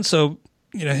fan, so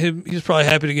he's probably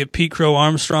happy to get Pete Crow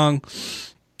Armstrong.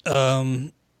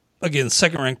 Again,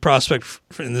 second ranked prospect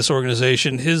in this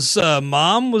organization. His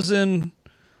mom was in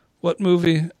what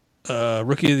movie?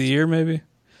 Rookie of the Year, maybe.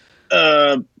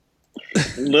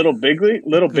 Little Big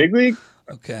League.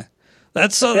 Okay,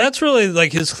 that's really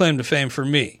his claim to fame for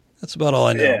me. That's about all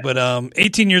I know. Yeah. But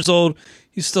 18 years old,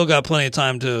 he's still got plenty of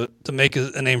time to make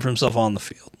a name for himself on the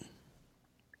field.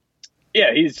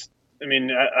 Yeah,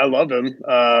 I love him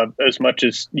as much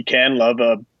as you can love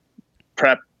a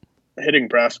prep hitting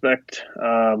prospect.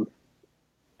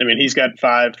 He's got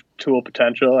 5-tool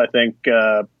potential. I think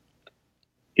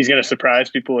he's going to surprise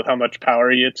people with how much power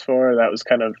he hits for. That was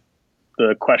kind of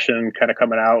the question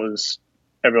coming out, was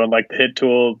everyone liked the hit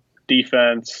tool,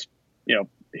 defense.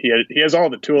 He has all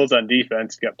the tools on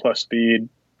defense. He's got plus speed,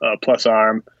 plus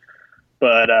arm.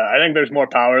 But I think there's more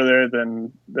power there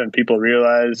than people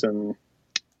realize. And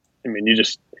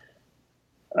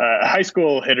high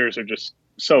school hitters are just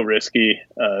so risky.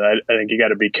 I think you got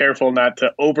to be careful not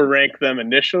to overrank them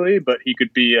initially, but he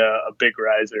could be a big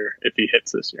riser if he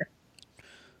hits this year.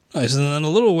 Nice. And then a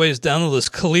little ways down the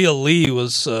list, Khalil Lee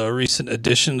was a recent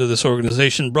addition to this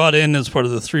organization, brought in as part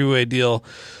of the three-way deal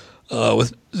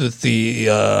with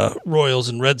the Royals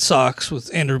and Red Sox,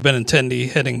 with Andrew Benintendi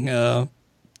heading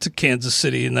to Kansas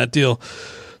City in that deal.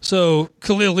 So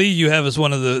Khalil Lee you have as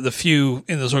one of the few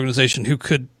in this organization who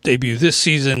could debut this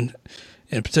season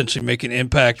and potentially make an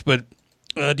impact. But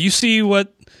do you see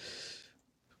what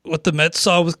the Mets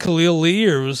saw with Khalil Lee,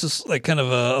 or was this like kind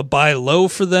of a buy low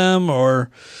for them,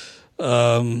 or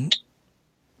how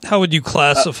would you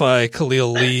classify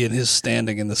Khalil Lee and his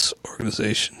standing in this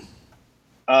organization?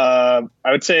 I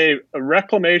would say a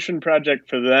reclamation project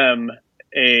for them,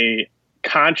 a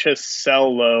conscious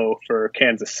sell low for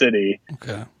Kansas City.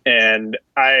 Okay. And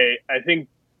I think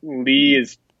Lee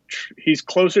he's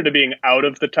closer to being out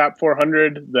of the top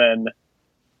 400 than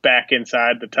back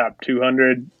inside the top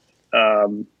 200.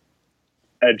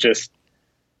 It just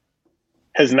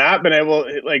has not been able,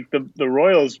 like the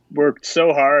Royals worked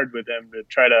so hard with him to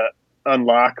try to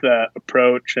unlock that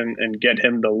approach and get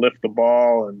him to lift the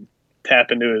ball and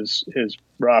tap into his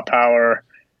raw power.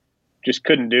 Just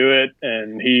couldn't do it.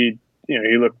 And he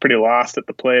looked pretty lost at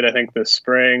the plate, I think, this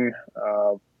spring.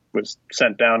 Was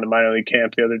sent down to minor league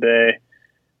camp the other day.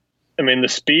 I mean, the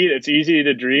speed, it's easy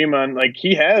to dream on. Like,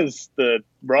 he has the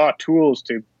raw tools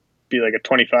to be like a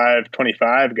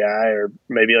 25-25 guy, or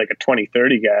maybe like a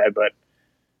 20-30 guy, but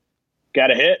got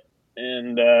to hit.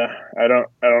 And I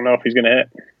don't know if he's going to hit.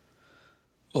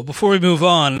 Well, before we move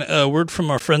on, a word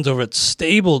from our friends over at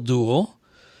Stable Duel.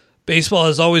 Baseball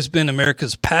has always been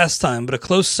America's pastime, but a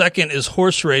close second is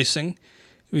horse racing.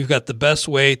 We've got the best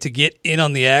way to get in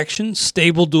on the action.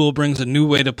 Stable Duel brings a new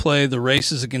way to play the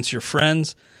races against your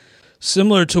friends.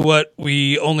 Similar to what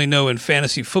we only know in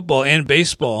fantasy football and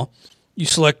baseball, you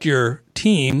select your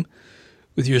team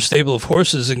with your stable of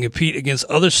horses and compete against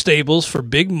other stables for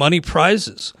big money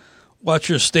prizes. Watch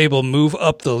your stable move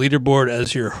up the leaderboard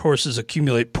as your horses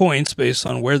accumulate points based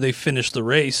on where they finish the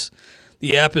race.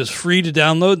 The app is free to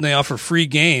download, and they offer free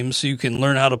games so you can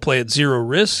learn how to play at zero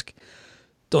risk.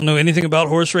 Don't know anything about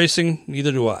horse racing?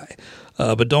 Neither do I.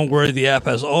 But don't worry, the app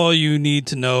has all you need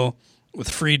to know with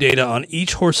free data on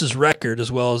each horse's record, as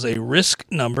well as a risk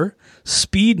number,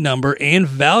 speed number, and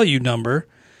value number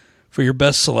for your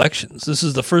best selections. This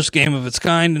is the first game of its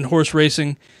kind in horse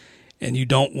racing, and you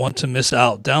don't want to miss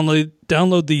out.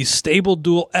 Download the Stable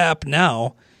Duel app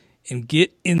now and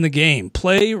get in the game.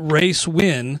 Play, race,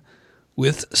 win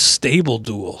with Stable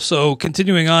Duel. So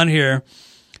continuing on here,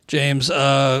 James,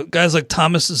 guys like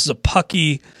Thomas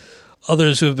Zapucki,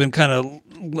 others who have been kind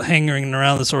of hanging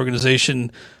around this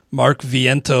organization, Mark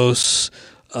Vientos,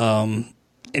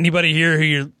 anybody here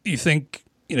who you think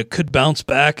could bounce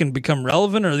back and become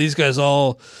relevant, or are these guys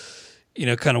all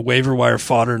kind of waiver wire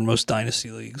fodder in most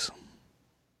dynasty leagues?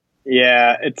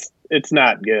 Yeah, it's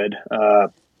not good.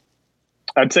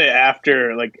 I'd say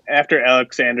after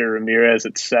Alexander Ramirez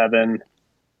at 7,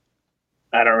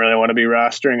 I don't really want to be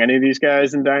rostering any of these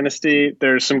guys in Dynasty.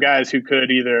 There's some guys who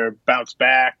could either bounce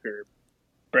back or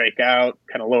break out,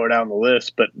 kind of lower down the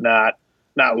list, but not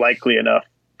likely enough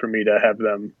for me to have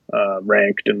them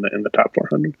ranked in the top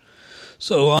 400.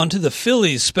 So on to the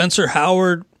Phillies. Spencer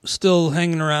Howard still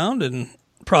hanging around and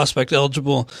prospect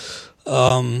eligible.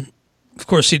 Of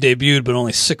course, he debuted, but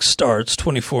only 6 starts,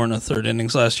 24 in the third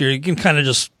innings last year. You can kind of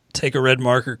just take a red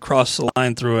marker, cross the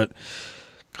line through it,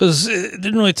 because it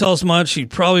didn't really tell us much. He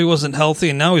probably wasn't healthy,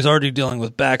 and now he's already dealing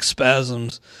with back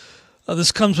spasms.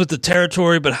 This comes with the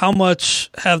territory, but how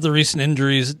much have the recent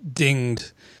injuries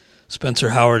dinged Spencer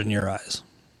Howard in your eyes?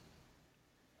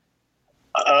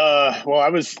 Well, I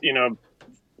was,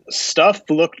 stuff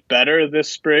looked better this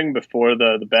spring before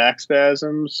the back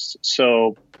spasms,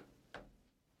 so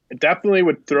it definitely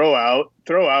would throw out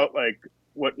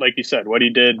like you said, what he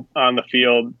did on the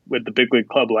field with the big league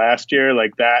club last year,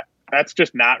 like that. That's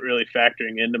just not really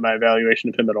factoring into my evaluation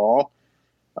of him at all.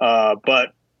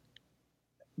 But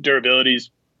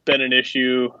durability's been an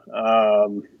issue. I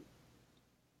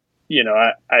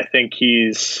think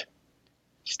he's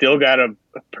still got a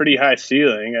pretty high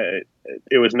ceiling.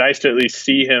 It was nice to at least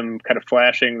see him kind of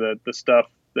flashing the stuff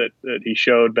that he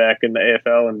showed back in the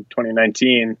AFL in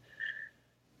 2019.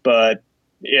 But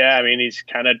yeah, I mean, he's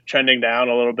kind of trending down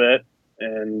a little bit,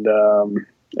 and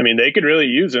they could really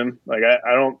use him. Like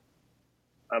I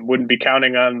wouldn't be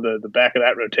counting on the back of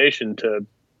that rotation to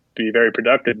be very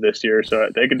productive this year. So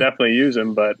they could definitely use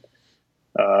him, but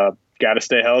got to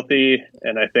stay healthy.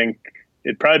 And I think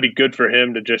it'd probably be good for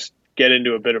him to just get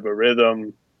into a bit of a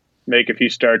rhythm, make a few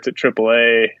starts at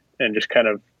AAA, and just kind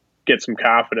of get some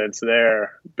confidence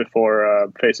there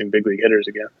before facing big league hitters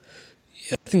again.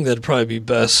 Yeah, I think that'd probably be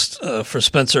best for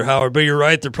Spencer Howard. But you're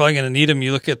right; they're probably going to need him.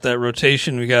 You look at that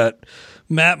rotation. We got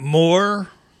Matt Moore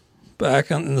back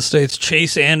in the States,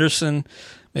 Chase Anderson,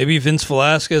 maybe Vince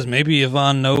Velasquez, maybe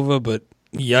Ivan Nova. But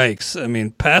yikes! I mean,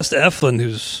 past Eflin,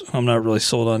 who's I'm not really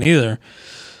sold on either.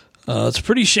 It's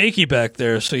pretty shaky back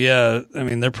there. So yeah, I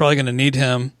mean, they're probably going to need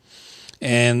him,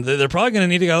 and they're probably going to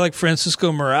need a guy like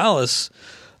Francisco Morales.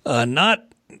 Not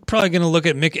probably going to look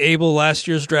at Mick Abel, last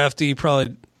year's draftee.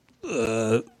 Probably.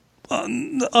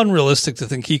 Unrealistic to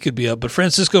think he could be up, but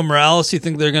Francisco Morales, you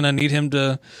think they're going to need him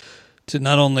to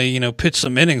not only pitch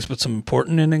some innings but some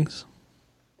important innings?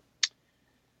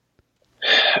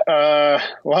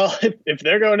 Well, if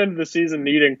they're going into the season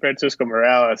needing Francisco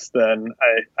Morales, then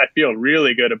I feel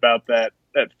really good about that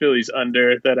Phillies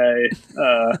under that I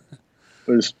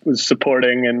was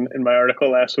supporting in my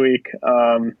article last week.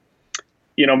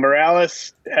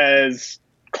 Morales has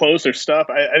closer stuff.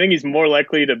 I think he's more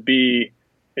likely to be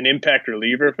an impact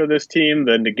reliever for this team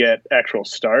than to get actual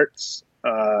starts.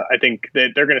 I think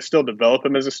that they're going to still develop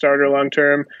him as a starter long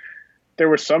term. There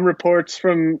were some reports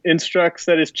from Instructs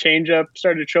that his changeup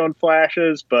started showing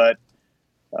flashes, but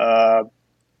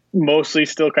mostly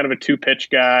still kind of a 2-pitch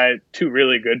guy, 2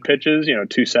 really good pitches,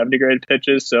 2 70 grade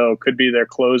pitches. So could be their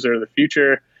closer of the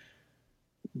future.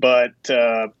 But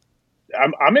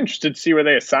I'm interested to see where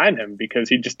they assign him because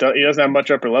he doesn't have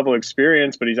much upper level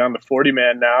experience, but he's on the 40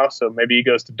 man now. So maybe he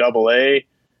goes to Double-A.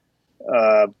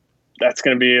 That's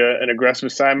going to be an aggressive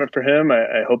assignment for him.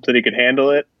 I hope that he can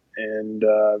handle it. And,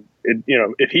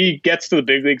 if he gets to the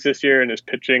big leagues this year and is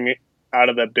pitching out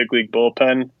of that big league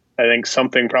bullpen, I think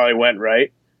something probably went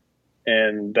right.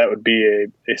 And that would be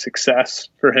a success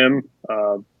for him.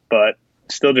 But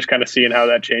still just kind of seeing how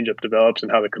that changeup develops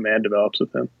and how the command develops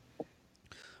with him.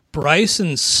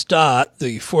 Bryson Stott,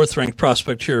 the 4th-ranked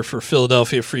prospect here for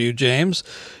Philadelphia for you, James.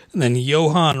 And then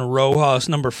Johan Rojas,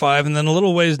 number 5. And then a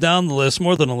little ways down the list,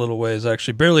 more than a little ways,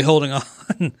 actually, barely holding on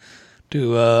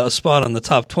to a spot on the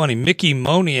top 20. Mickey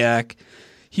Moniak,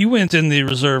 he went in the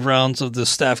reserve rounds of the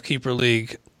Staff Keeper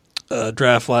League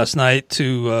draft last night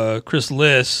to Chris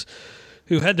Liss,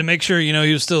 who had to make sure, he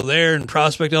was still there and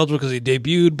prospect eligible because he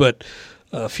debuted, but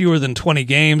fewer than 20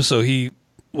 games, so he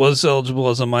was eligible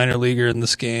as a minor leaguer in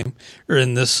this game, or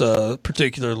in this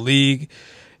particular league.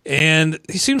 And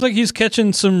he seems like he's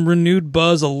catching some renewed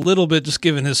buzz a little bit, just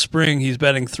given his spring. He's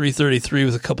batting .333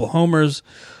 with a couple homers.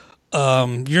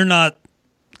 You're not,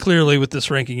 clearly with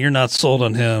this ranking, you're not sold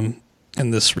on him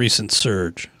in this recent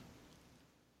surge.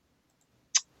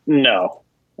 No.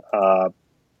 All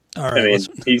right. I mean,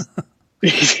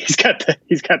 he's got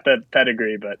that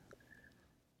pedigree, but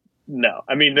no.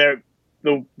 I mean,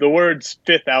 the words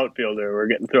 5th outfielder were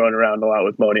getting thrown around a lot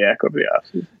with Moniak over the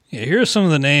offseason. Yeah, here are some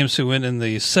of the names who went in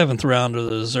the 7th round of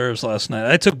the reserves last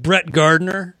night. I took Brett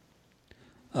Gardner,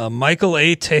 Michael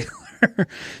A. Taylor,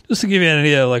 just to give you an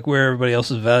idea of where everybody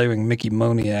else is valuing Mickey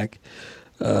Moniak.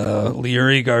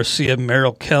 Leury Garcia,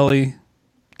 Merrill Kelly,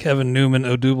 Kevin Newman,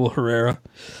 Odubel Herrera,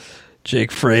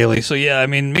 Jake Fraley. So, yeah, I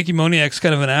mean, Mickey Moniak's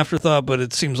kind of an afterthought, but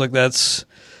it seems like that's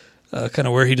kind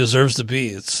of where he deserves to be.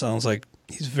 It sounds like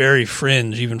he's very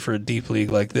fringe, even for a deep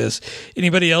league like this.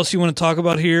 Anybody else you want to talk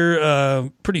about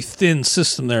here? Pretty thin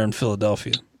system there in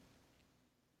Philadelphia.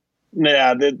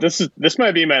 Yeah, this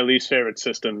might be my least favorite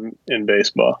system in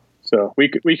baseball. So we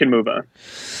can move on.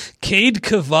 Cade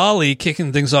Cavalli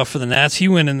kicking things off for the Nats. He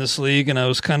went in this league, and I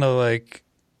was kind of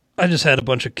I just had a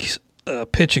bunch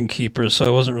of pitching keepers, so I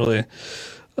wasn't really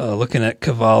looking at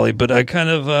Cavalli. But I kind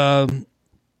of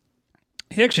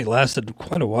he actually lasted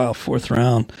quite a while, 4th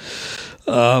round.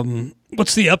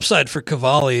 What's the upside for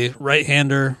Cavalli,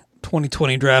 right-hander,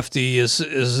 2020 draftee? Is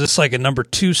this like a number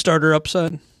 2 starter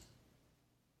upside?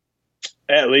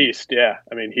 At least, yeah.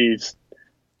 I mean,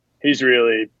 he's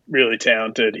really, really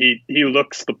talented. He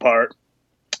looks the part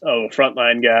of a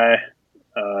frontline guy.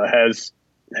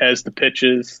 Has the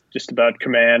pitches, just about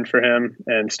command for him,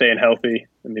 and staying healthy.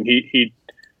 I mean, he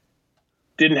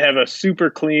didn't have a super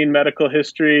clean medical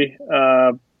history,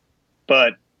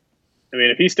 but I mean,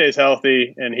 if he stays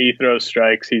healthy and he throws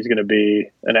strikes, he's going to be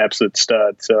an absolute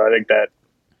stud. So I think that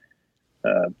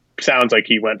sounds like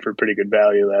he went for pretty good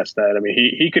value last night. I mean,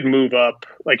 he could move up.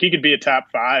 He could be a top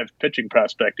 5 pitching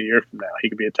prospect a year from now. He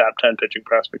could be a top 10 pitching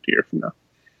prospect a year from now.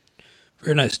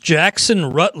 Very nice.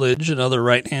 Jackson Rutledge, another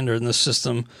right-hander in this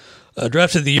system,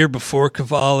 drafted the year before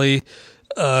Cavalli.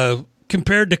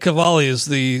 Compared to Cavalli, is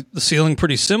the ceiling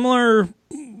pretty similar?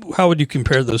 How would you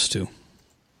compare those two?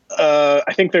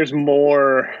 I think there's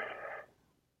more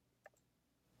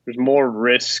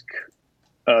risk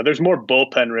there's more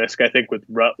bullpen risk, I think, with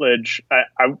Rutledge.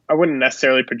 I wouldn't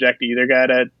necessarily project either guy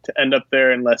to end up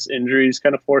there unless injuries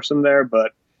kind of force him there.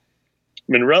 But I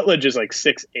mean, Rutledge is like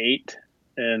 6'8",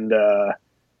 and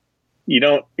you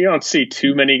don't see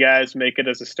too many guys make it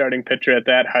as a starting pitcher at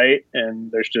that height.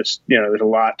 And there's just there's a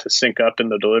lot to sync up in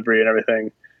the delivery and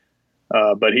everything.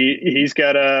 But he's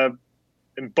got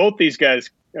and both these guys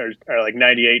are like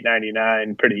 98,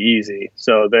 99 pretty easy.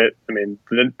 So the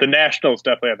Nationals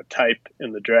definitely have a type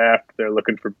in the draft. They're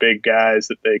looking for big guys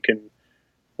that they can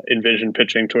envision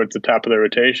pitching towards the top of their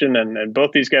rotation. And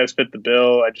both these guys fit the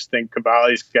bill. I just think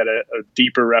Cavalli's got a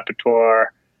deeper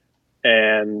repertoire,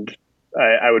 and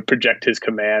I would project his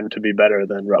command to be better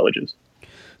than Rutledge's.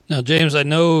 Now, James, I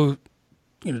know,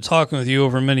 talking with you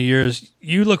over many years,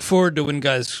 you look forward to when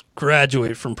guys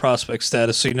graduate from prospect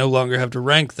status so you no longer have to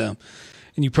rank them.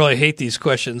 And you probably hate these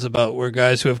questions about where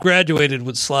guys who have graduated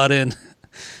would slot in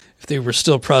if they were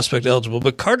still prospect eligible.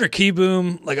 But Carter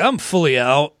Kieboom, I'm fully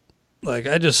out. I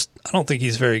don't think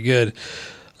he's very good.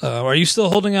 Are you still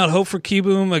holding out hope for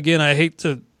Kieboom? Again, I hate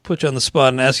to put you on the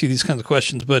spot and ask you these kinds of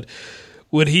questions, but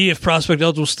would he, if prospect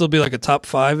eligible, still be like a top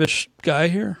 5-ish guy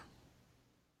here?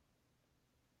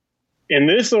 In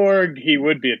this org, he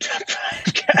would be a top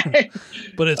 5 guy.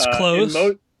 But it's close.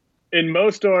 In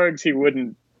most orgs, he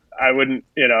wouldn't. I wouldn't,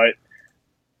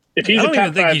 if he's a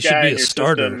top 5 guy in your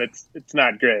system, it's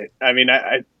not great. I mean,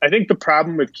 I think the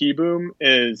problem with Kieboom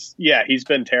is, he's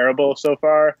been terrible so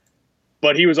far,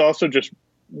 but he was also just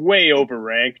way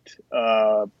overranked.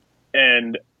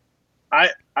 And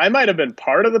I might have been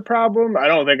part of the problem. I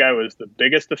don't think I was the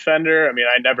biggest defender. I mean,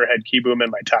 I never had Kieboom in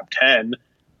my top 10.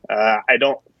 I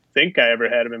don't think I ever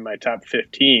had him in my top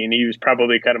 15. He was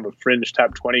probably kind of a fringe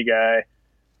top 20 guy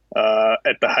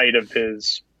at the height of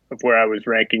where I was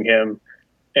ranking him.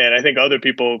 And I think other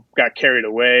people got carried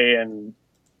away, and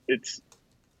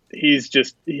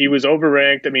he was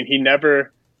overranked. I mean, he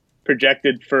never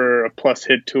projected for a plus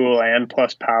hit tool and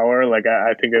plus power.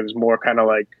 I think it was more kind of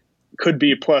could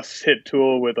be plus hit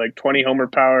tool with 20 homer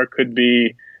power, could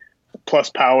be plus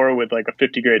power with a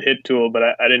 50 grade hit tool. But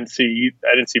I didn't see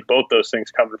both those things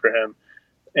coming for him.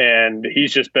 And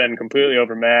he's just been completely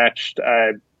overmatched.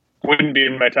 I wouldn't be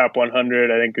in my top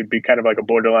 100. I think it would be kind of like a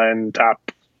borderline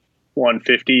top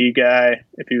 150 guy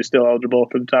if he was still eligible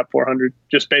for the top 400,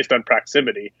 just based on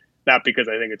proximity, not because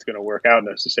I think it's going to work out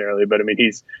necessarily. But I mean,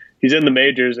 he's in the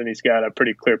majors, and he's got a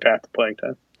pretty clear path to playing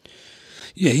time.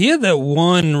 Yeah, he had that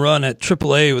one run at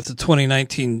AAA with the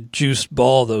 2019 juiced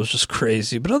ball that was just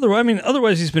crazy. But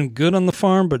otherwise he's been good on the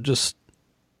farm, but just,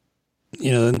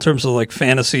 in terms of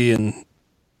fantasy and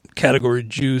category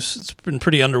juice, it's been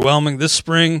pretty underwhelming this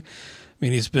spring. I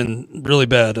mean, he's been really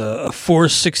bad. A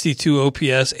 462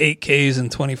 OPS, 8 Ks,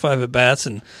 and 25 at bats.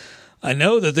 And I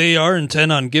know that they are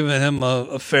intent on giving him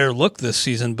a fair look this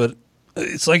season, but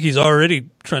it's like he's already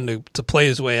trying to play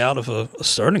his way out of a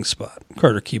starting spot,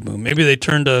 Carter Kieboom. Maybe they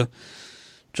turn to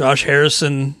Josh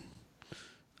Harrison.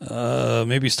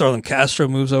 Maybe Starlin Castro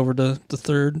moves over to the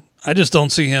third. I just don't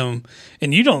see him,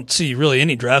 and you don't see really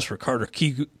any drafts where Carter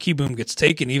Kieboom gets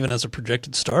taken even as a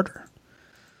projected starter.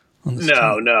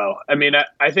 No. I mean,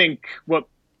 I think what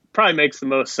probably makes the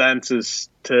most sense is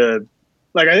I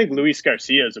think Luis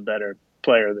Garcia is a better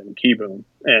player than Kieboom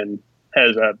and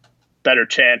has a better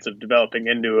chance of developing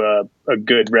into a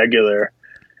good regular.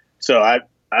 So I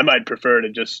might prefer to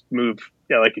just move,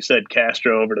 like you said,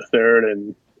 Castro over to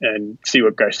third and see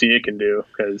what Garcia can do,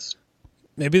 because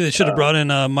maybe they should have brought in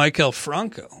Maikel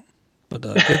Franco, but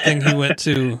good thing he went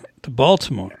to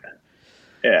Baltimore.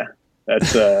 Yeah,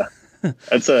 that's a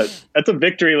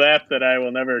victory lap that I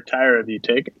will never tire of you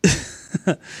taking.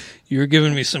 You're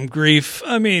giving me some grief.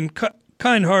 I mean,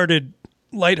 kind-hearted,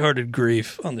 lighthearted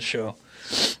grief on the show.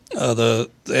 The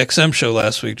XM show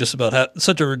last week, just about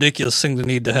such a ridiculous thing to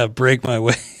need to have break my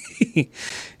way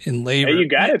in labor. Hey, you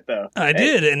got it, though. I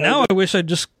did, and now I wish I'd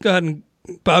just gotten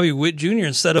Bobby Witt Jr.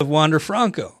 instead of Wander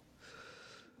Franco.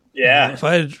 Yeah. If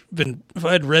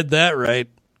I had read that right,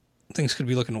 things could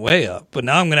be looking way up. But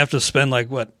now I'm going to have to spend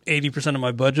 80% of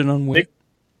my budget on Witt.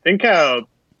 Think how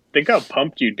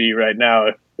pumped you'd be right now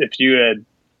if you had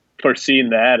foreseen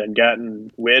that and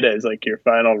gotten Witt as your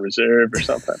final reserve or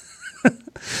something.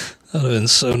 That would have been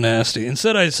so nasty.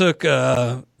 Instead, I took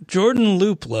Jordan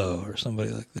Luplow or somebody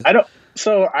like that.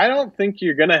 I don't think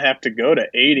you're going to have to go to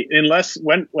 80 unless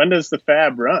when does the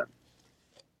fab run?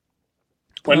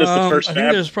 When does the first fab? I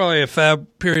think there's probably a fab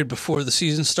period before the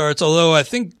season starts. Although I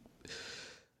think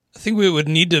we would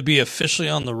need to be officially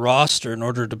on the roster in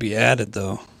order to be added,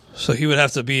 though. So he would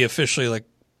have to be officially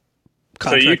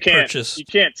contract purchase. You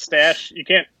can't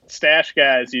stash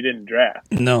guys you didn't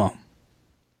draft. No.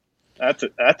 That's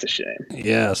a shame.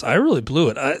 Yes, I really blew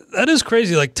it. That is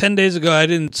crazy. Like 10 days ago, I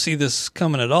didn't see this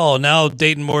coming at all. Now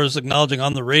Dayton Moore is acknowledging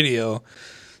on the radio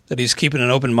that he's keeping an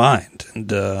open mind.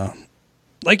 And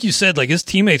like you said, like his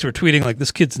teammates were tweeting like,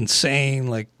 this kid's insane.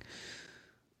 Like,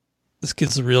 this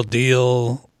kid's the real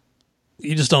deal.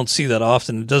 You just don't see that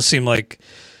often. It does seem like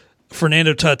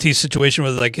Fernando Tatis situation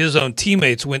where like his own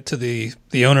teammates went to the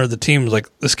owner of the team like,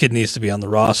 this kid needs to be on the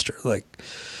roster. Like,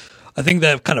 I think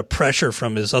that kind of pressure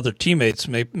from his other teammates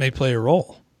may play a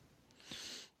role.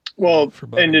 Well,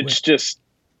 and it's just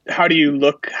how do you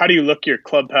look your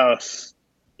clubhouse?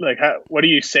 Like, what do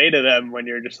you say to them when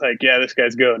you're just like, yeah, this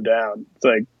guy's going down? It's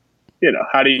like,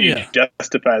 how do you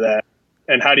justify that?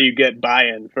 And how do you get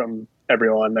buy-in from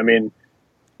everyone? I mean,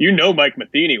 Mike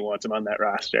Matheny wants him on that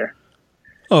roster.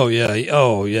 Oh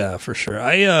yeah, for sure.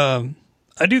 I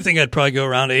do think I'd probably go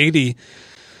around 80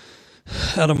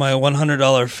 out of my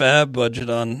 $100 fab budget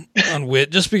on Witt,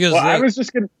 just because I was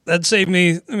just gonna. That'd save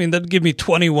me. I mean, that'd give me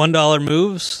 $21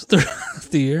 moves throughout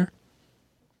the year.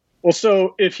 Well,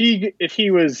 so if they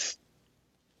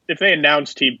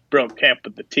announced he broke camp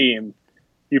with the team,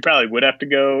 you probably would have to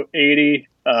go 80.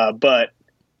 But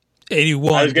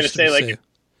 81. I was going to say, like,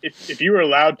 if you were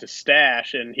allowed to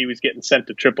stash and he was getting sent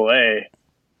to AAA,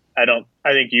 I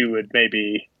think you would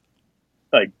maybe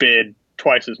like bid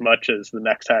twice as much as the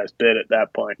next highest bid at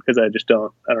that point, because I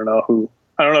don't know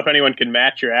if anyone can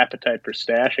match your appetite for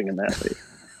stashing in that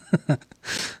league.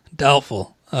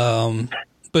 Doubtful.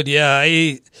 But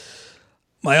yeah,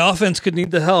 my offense could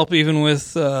need the help even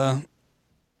with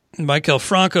Michael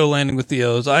Franco landing with the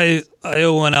O's. I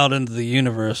went out into the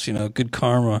universe, good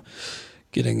karma,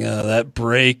 getting that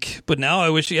break. But now I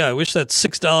wish that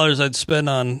 $6 I'd spent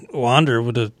on Wander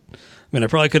would have. I mean, I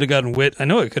probably could have gotten Witt. I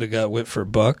know I could have got Witt for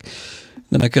 $1.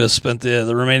 Then I could have spent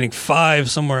the remaining $5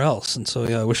 somewhere else. And so,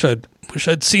 yeah, I wish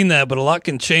I'd seen that, but a lot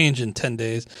can change in 10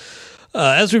 days.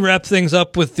 As we wrap things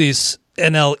up with this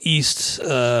NL East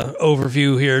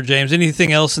overview here, James,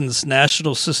 anything else in this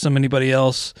national system? Anybody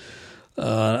else?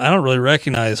 I don't really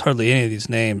recognize hardly any of these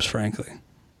names, frankly.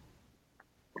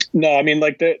 No, I mean,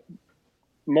 like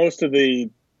most of the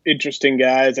interesting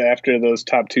guys after those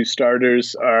top two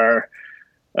starters are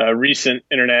recent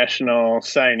international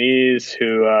signees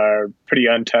who are pretty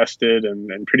untested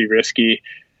and pretty risky.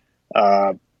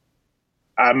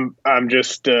 I'm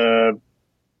just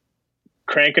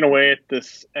cranking away at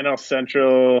this NL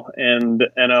Central and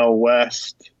NL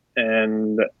West,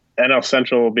 and NL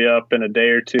Central will be up in a day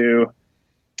or two.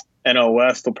 NL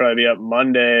West will probably be up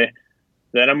Monday.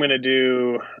 Then I'm going to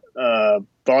do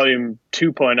volume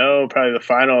 2.0, probably the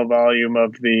final volume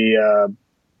of the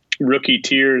rookie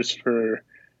tiers for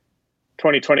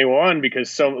 2021,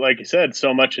 because like you said,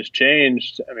 so much has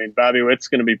changed. I mean, Bobby Witt's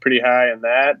going to be pretty high in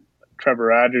that. Trevor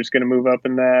Rogers going to move up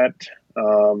in that.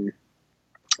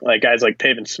 Like guys like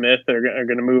Pavin Smith are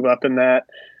going to move up in that,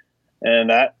 and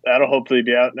that'll hopefully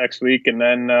be out next week. And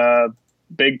then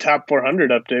big top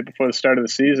 400 update before the start of the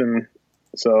season.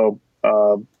 So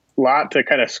lot to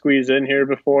kind of squeeze in here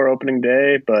before opening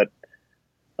day, but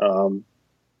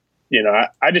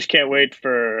I just can't wait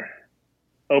for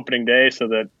opening day so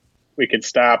that we can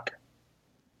stop.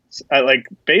 Like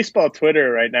baseball Twitter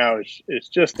right now is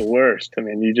just the worst. I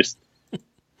mean,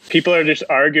 people are just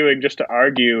arguing just to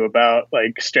argue about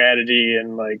like strategy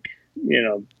and like,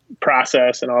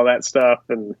 process and all that stuff.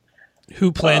 And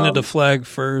who planted a flag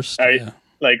first? Are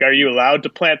you allowed to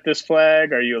plant this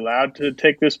flag? Are you allowed to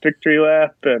take this victory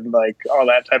lap? And like all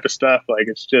that type of stuff. Like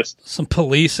it's just some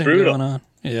policing brutal. Going on.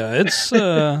 Yeah, it's.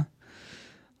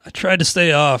 I tried to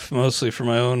stay off mostly for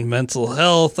my own mental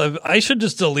health. I should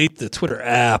just delete the Twitter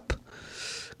app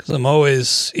because I'm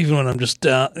always, even when I'm just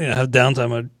down, have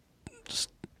downtime, I just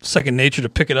second nature to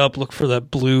pick it up, look for that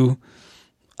blue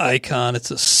icon. It's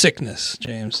a sickness,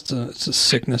 James. It's a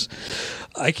sickness.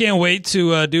 I can't wait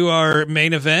to do our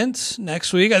main event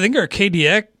next week. I think our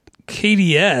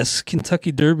KDS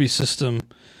Kentucky Derby system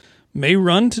may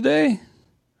run today.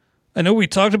 I know we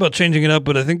talked about changing it up,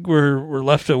 but I think we're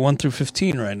left at 1 through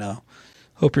 15 right now.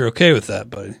 Hope you're okay with that,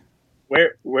 buddy.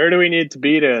 Where do we need to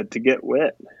be to get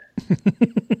Witt?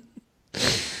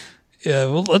 Yeah,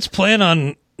 well, let's plan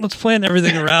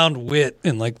everything around Witt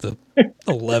in like the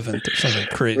 11th or something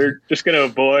crazy. We're just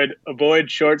going to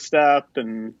avoid shortstop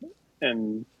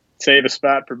and save a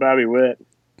spot for Bobby Witt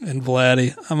and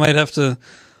Vladdy.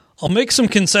 I'll make some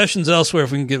concessions elsewhere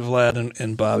if we can get Vlad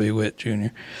and Bobby Witt Jr.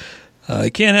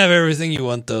 You can't have everything you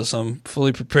want, though, so I'm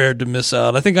fully prepared to miss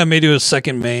out. I think I may do a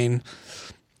second main,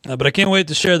 but I can't wait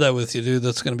to share that with you, dude.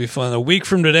 That's going to be fun. A week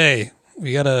from today,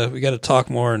 We gotta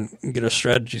talk more and get our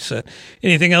strategy set.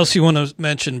 Anything else you want to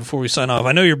mention before we sign off?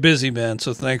 I know you're busy, man,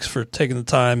 so thanks for taking the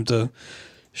time to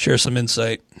share some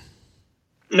insight.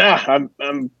 Nah,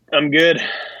 I'm good.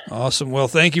 Awesome. Well,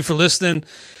 thank you for listening.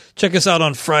 Check us out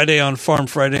on Friday on Farm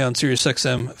Friday on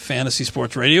SiriusXM Fantasy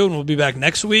Sports Radio, and we'll be back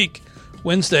next week,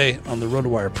 Wednesday, on the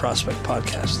RotoWire Prospect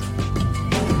Podcast.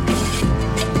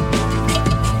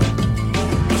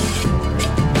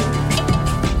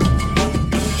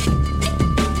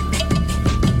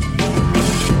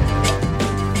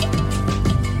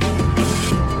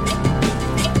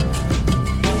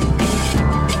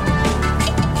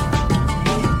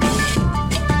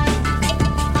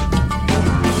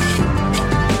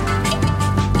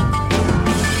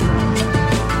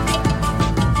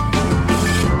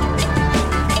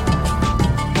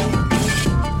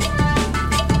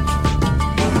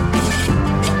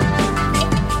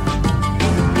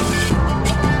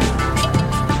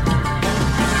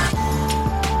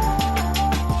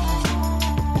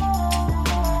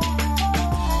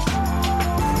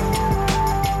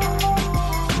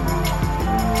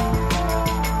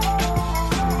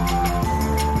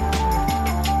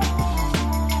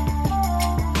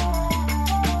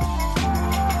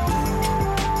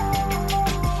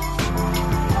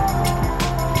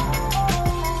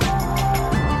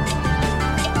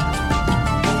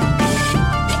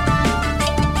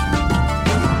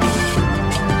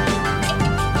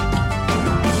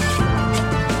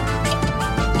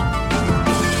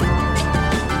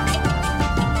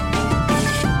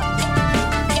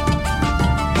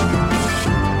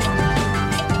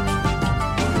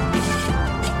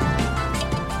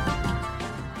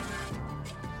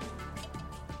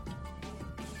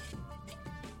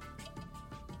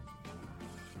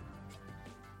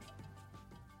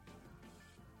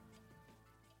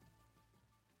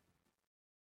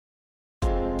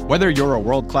 Whether you're a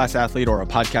world-class athlete or a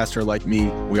podcaster like me,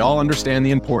 we all understand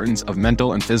the importance of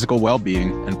mental and physical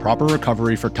well-being and proper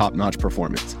recovery for top-notch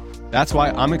performance. That's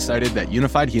why I'm excited that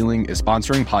Unified Healing is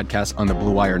sponsoring podcasts on the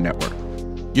Blue Wire Network.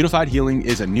 Unified Healing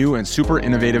is a new and super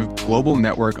innovative global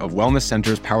network of wellness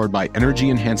centers powered by Energy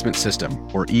Enhancement System,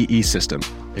 or EE System.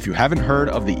 If you haven't heard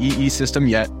of the EE System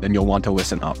yet, then you'll want to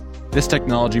listen up. This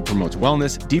technology promotes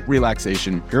wellness, deep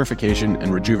relaxation, purification,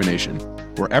 and rejuvenation.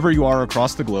 Wherever you are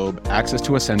across the globe, access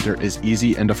to a center is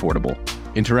easy and affordable.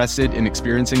 Interested in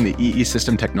experiencing the EE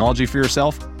System technology for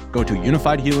yourself? Go to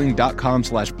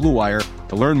unifiedhealing.com/bluewire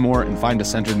to learn more and find a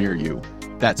center near you.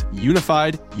 That's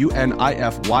unified,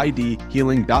 UNIFYD,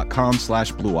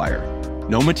 healing.com/bluewire.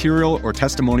 No material or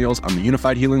testimonials on the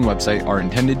Unified Healing website are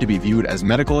intended to be viewed as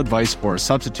medical advice or a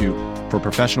substitute for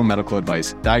professional medical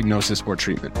advice, diagnosis, or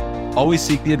treatment. Always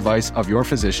seek the advice of your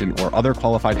physician or other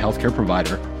qualified healthcare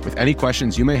provider with any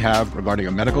questions you may have regarding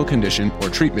a medical condition or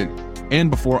treatment and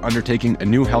before undertaking a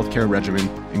new healthcare regimen,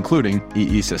 including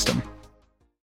EE System.